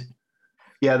adjacent?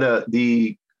 Yeah,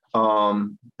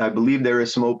 I believe there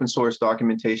is some open source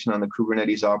documentation on the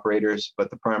Kubernetes operators, but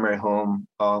the primary home,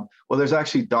 there's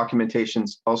actually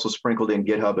documentations also sprinkled in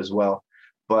GitHub as well.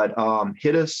 But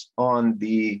hit us on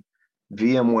the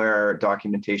VMware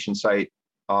documentation site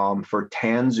for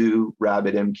Tanzu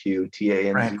RabbitMQ,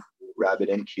 TANZ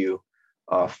RabbitMQ.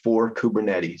 For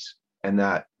Kubernetes, and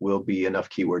that will be enough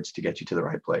keywords to get you to the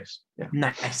right place. Yeah.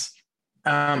 Nice.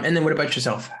 And then what about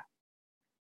yourself?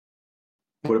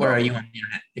 Where are you on the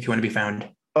internet if you want to be found?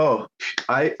 Oh,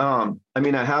 I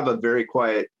have a very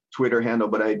quiet Twitter handle,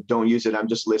 but I don't use it. I'm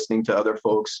just listening to other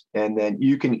folks. And then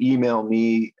you can email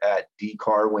me at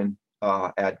dcarwin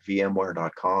at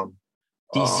vmware.com.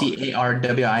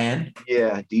 DCARWIN?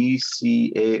 Yeah,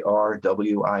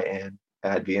 DCARWIN.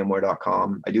 at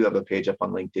vmware.com. I do have a page up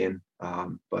on LinkedIn,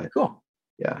 but cool.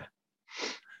 Yeah.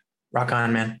 Rock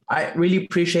on, man. I really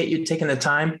appreciate you taking the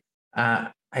time.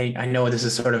 I know this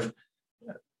is sort of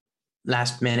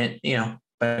last minute,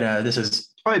 but this is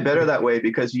probably better that way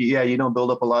because you don't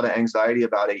build up a lot of anxiety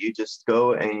about it. You just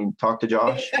go and talk to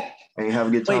Josh and you have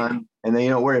a good time and then you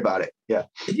don't worry about it. Yeah.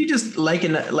 Did you just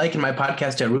liken my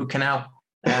podcast to a root canal?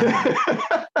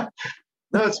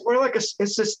 No, it's more like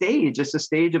it's a stage. It's a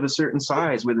stage of a certain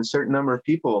size with a certain number of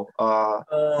people.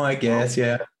 I guess,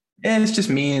 yeah. And it's just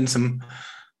me and some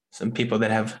people that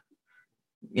have,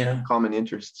 common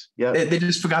interests. Yeah. They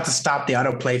just forgot to stop the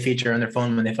autoplay feature on their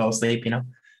phone when they fell asleep,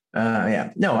 Yeah.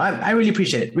 No, I really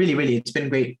appreciate it. Really, really. It's been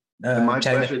great. My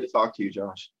pleasure to talk to you,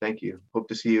 Josh. Thank you. Hope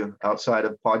to see you outside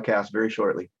of podcast very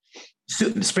shortly.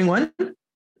 Spring 1?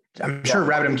 I'm sure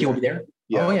RabbitMQ will be there.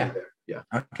 Yeah. Oh, yeah. Yeah.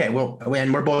 Okay. Well,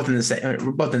 and we're both in the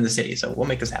city, so we'll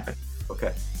make this happen.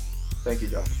 Okay. Thank you,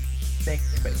 Josh.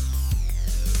 Thanks, buddy.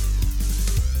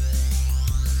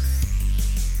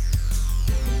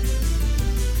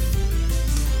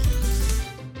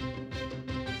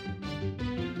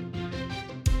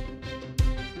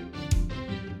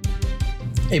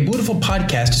 A Beautiful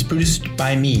Podcast is produced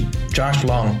by me, Josh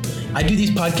Long. I do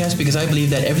these podcasts because I believe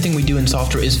that everything we do in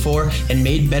software is for and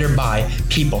made better by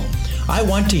people. I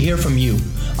want to hear from you.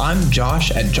 I'm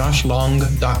Josh at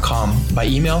joshlong.com by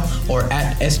email or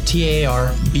at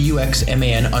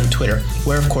STARBUXMAN on Twitter,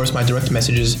 where of course my direct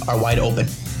messages are wide open.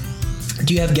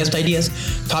 Do you have guest ideas,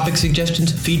 topic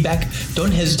suggestions, feedback?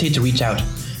 Don't hesitate to reach out.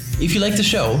 If you like the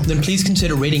show, then please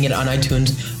consider rating it on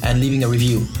iTunes and leaving a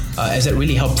review, as it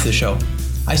really helps the show.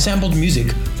 I sampled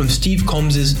music from Steve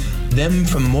Combs's Them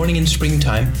from Morning in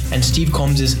Springtime and Steve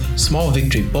Combs's Small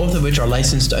Victory, both of which are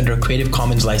licensed under a Creative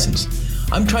Commons license.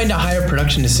 I'm trying to hire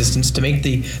production assistants to make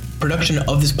the production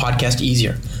of this podcast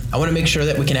easier. I want to make sure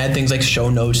that we can add things like show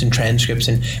notes and transcripts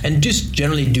and just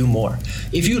generally do more.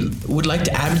 If you would like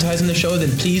to advertise on the show,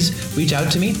 then please reach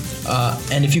out to me.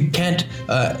 And if you can't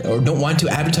or don't want to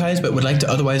advertise but would like to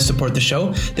otherwise support the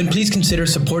show, then please consider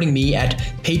supporting me at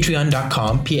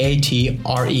patreon.com,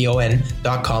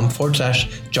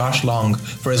 patreon.com/Josh Long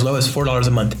for as low as $4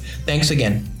 a month. Thanks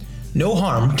again. No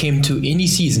harm came to any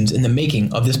seasons in the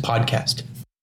making of this podcast.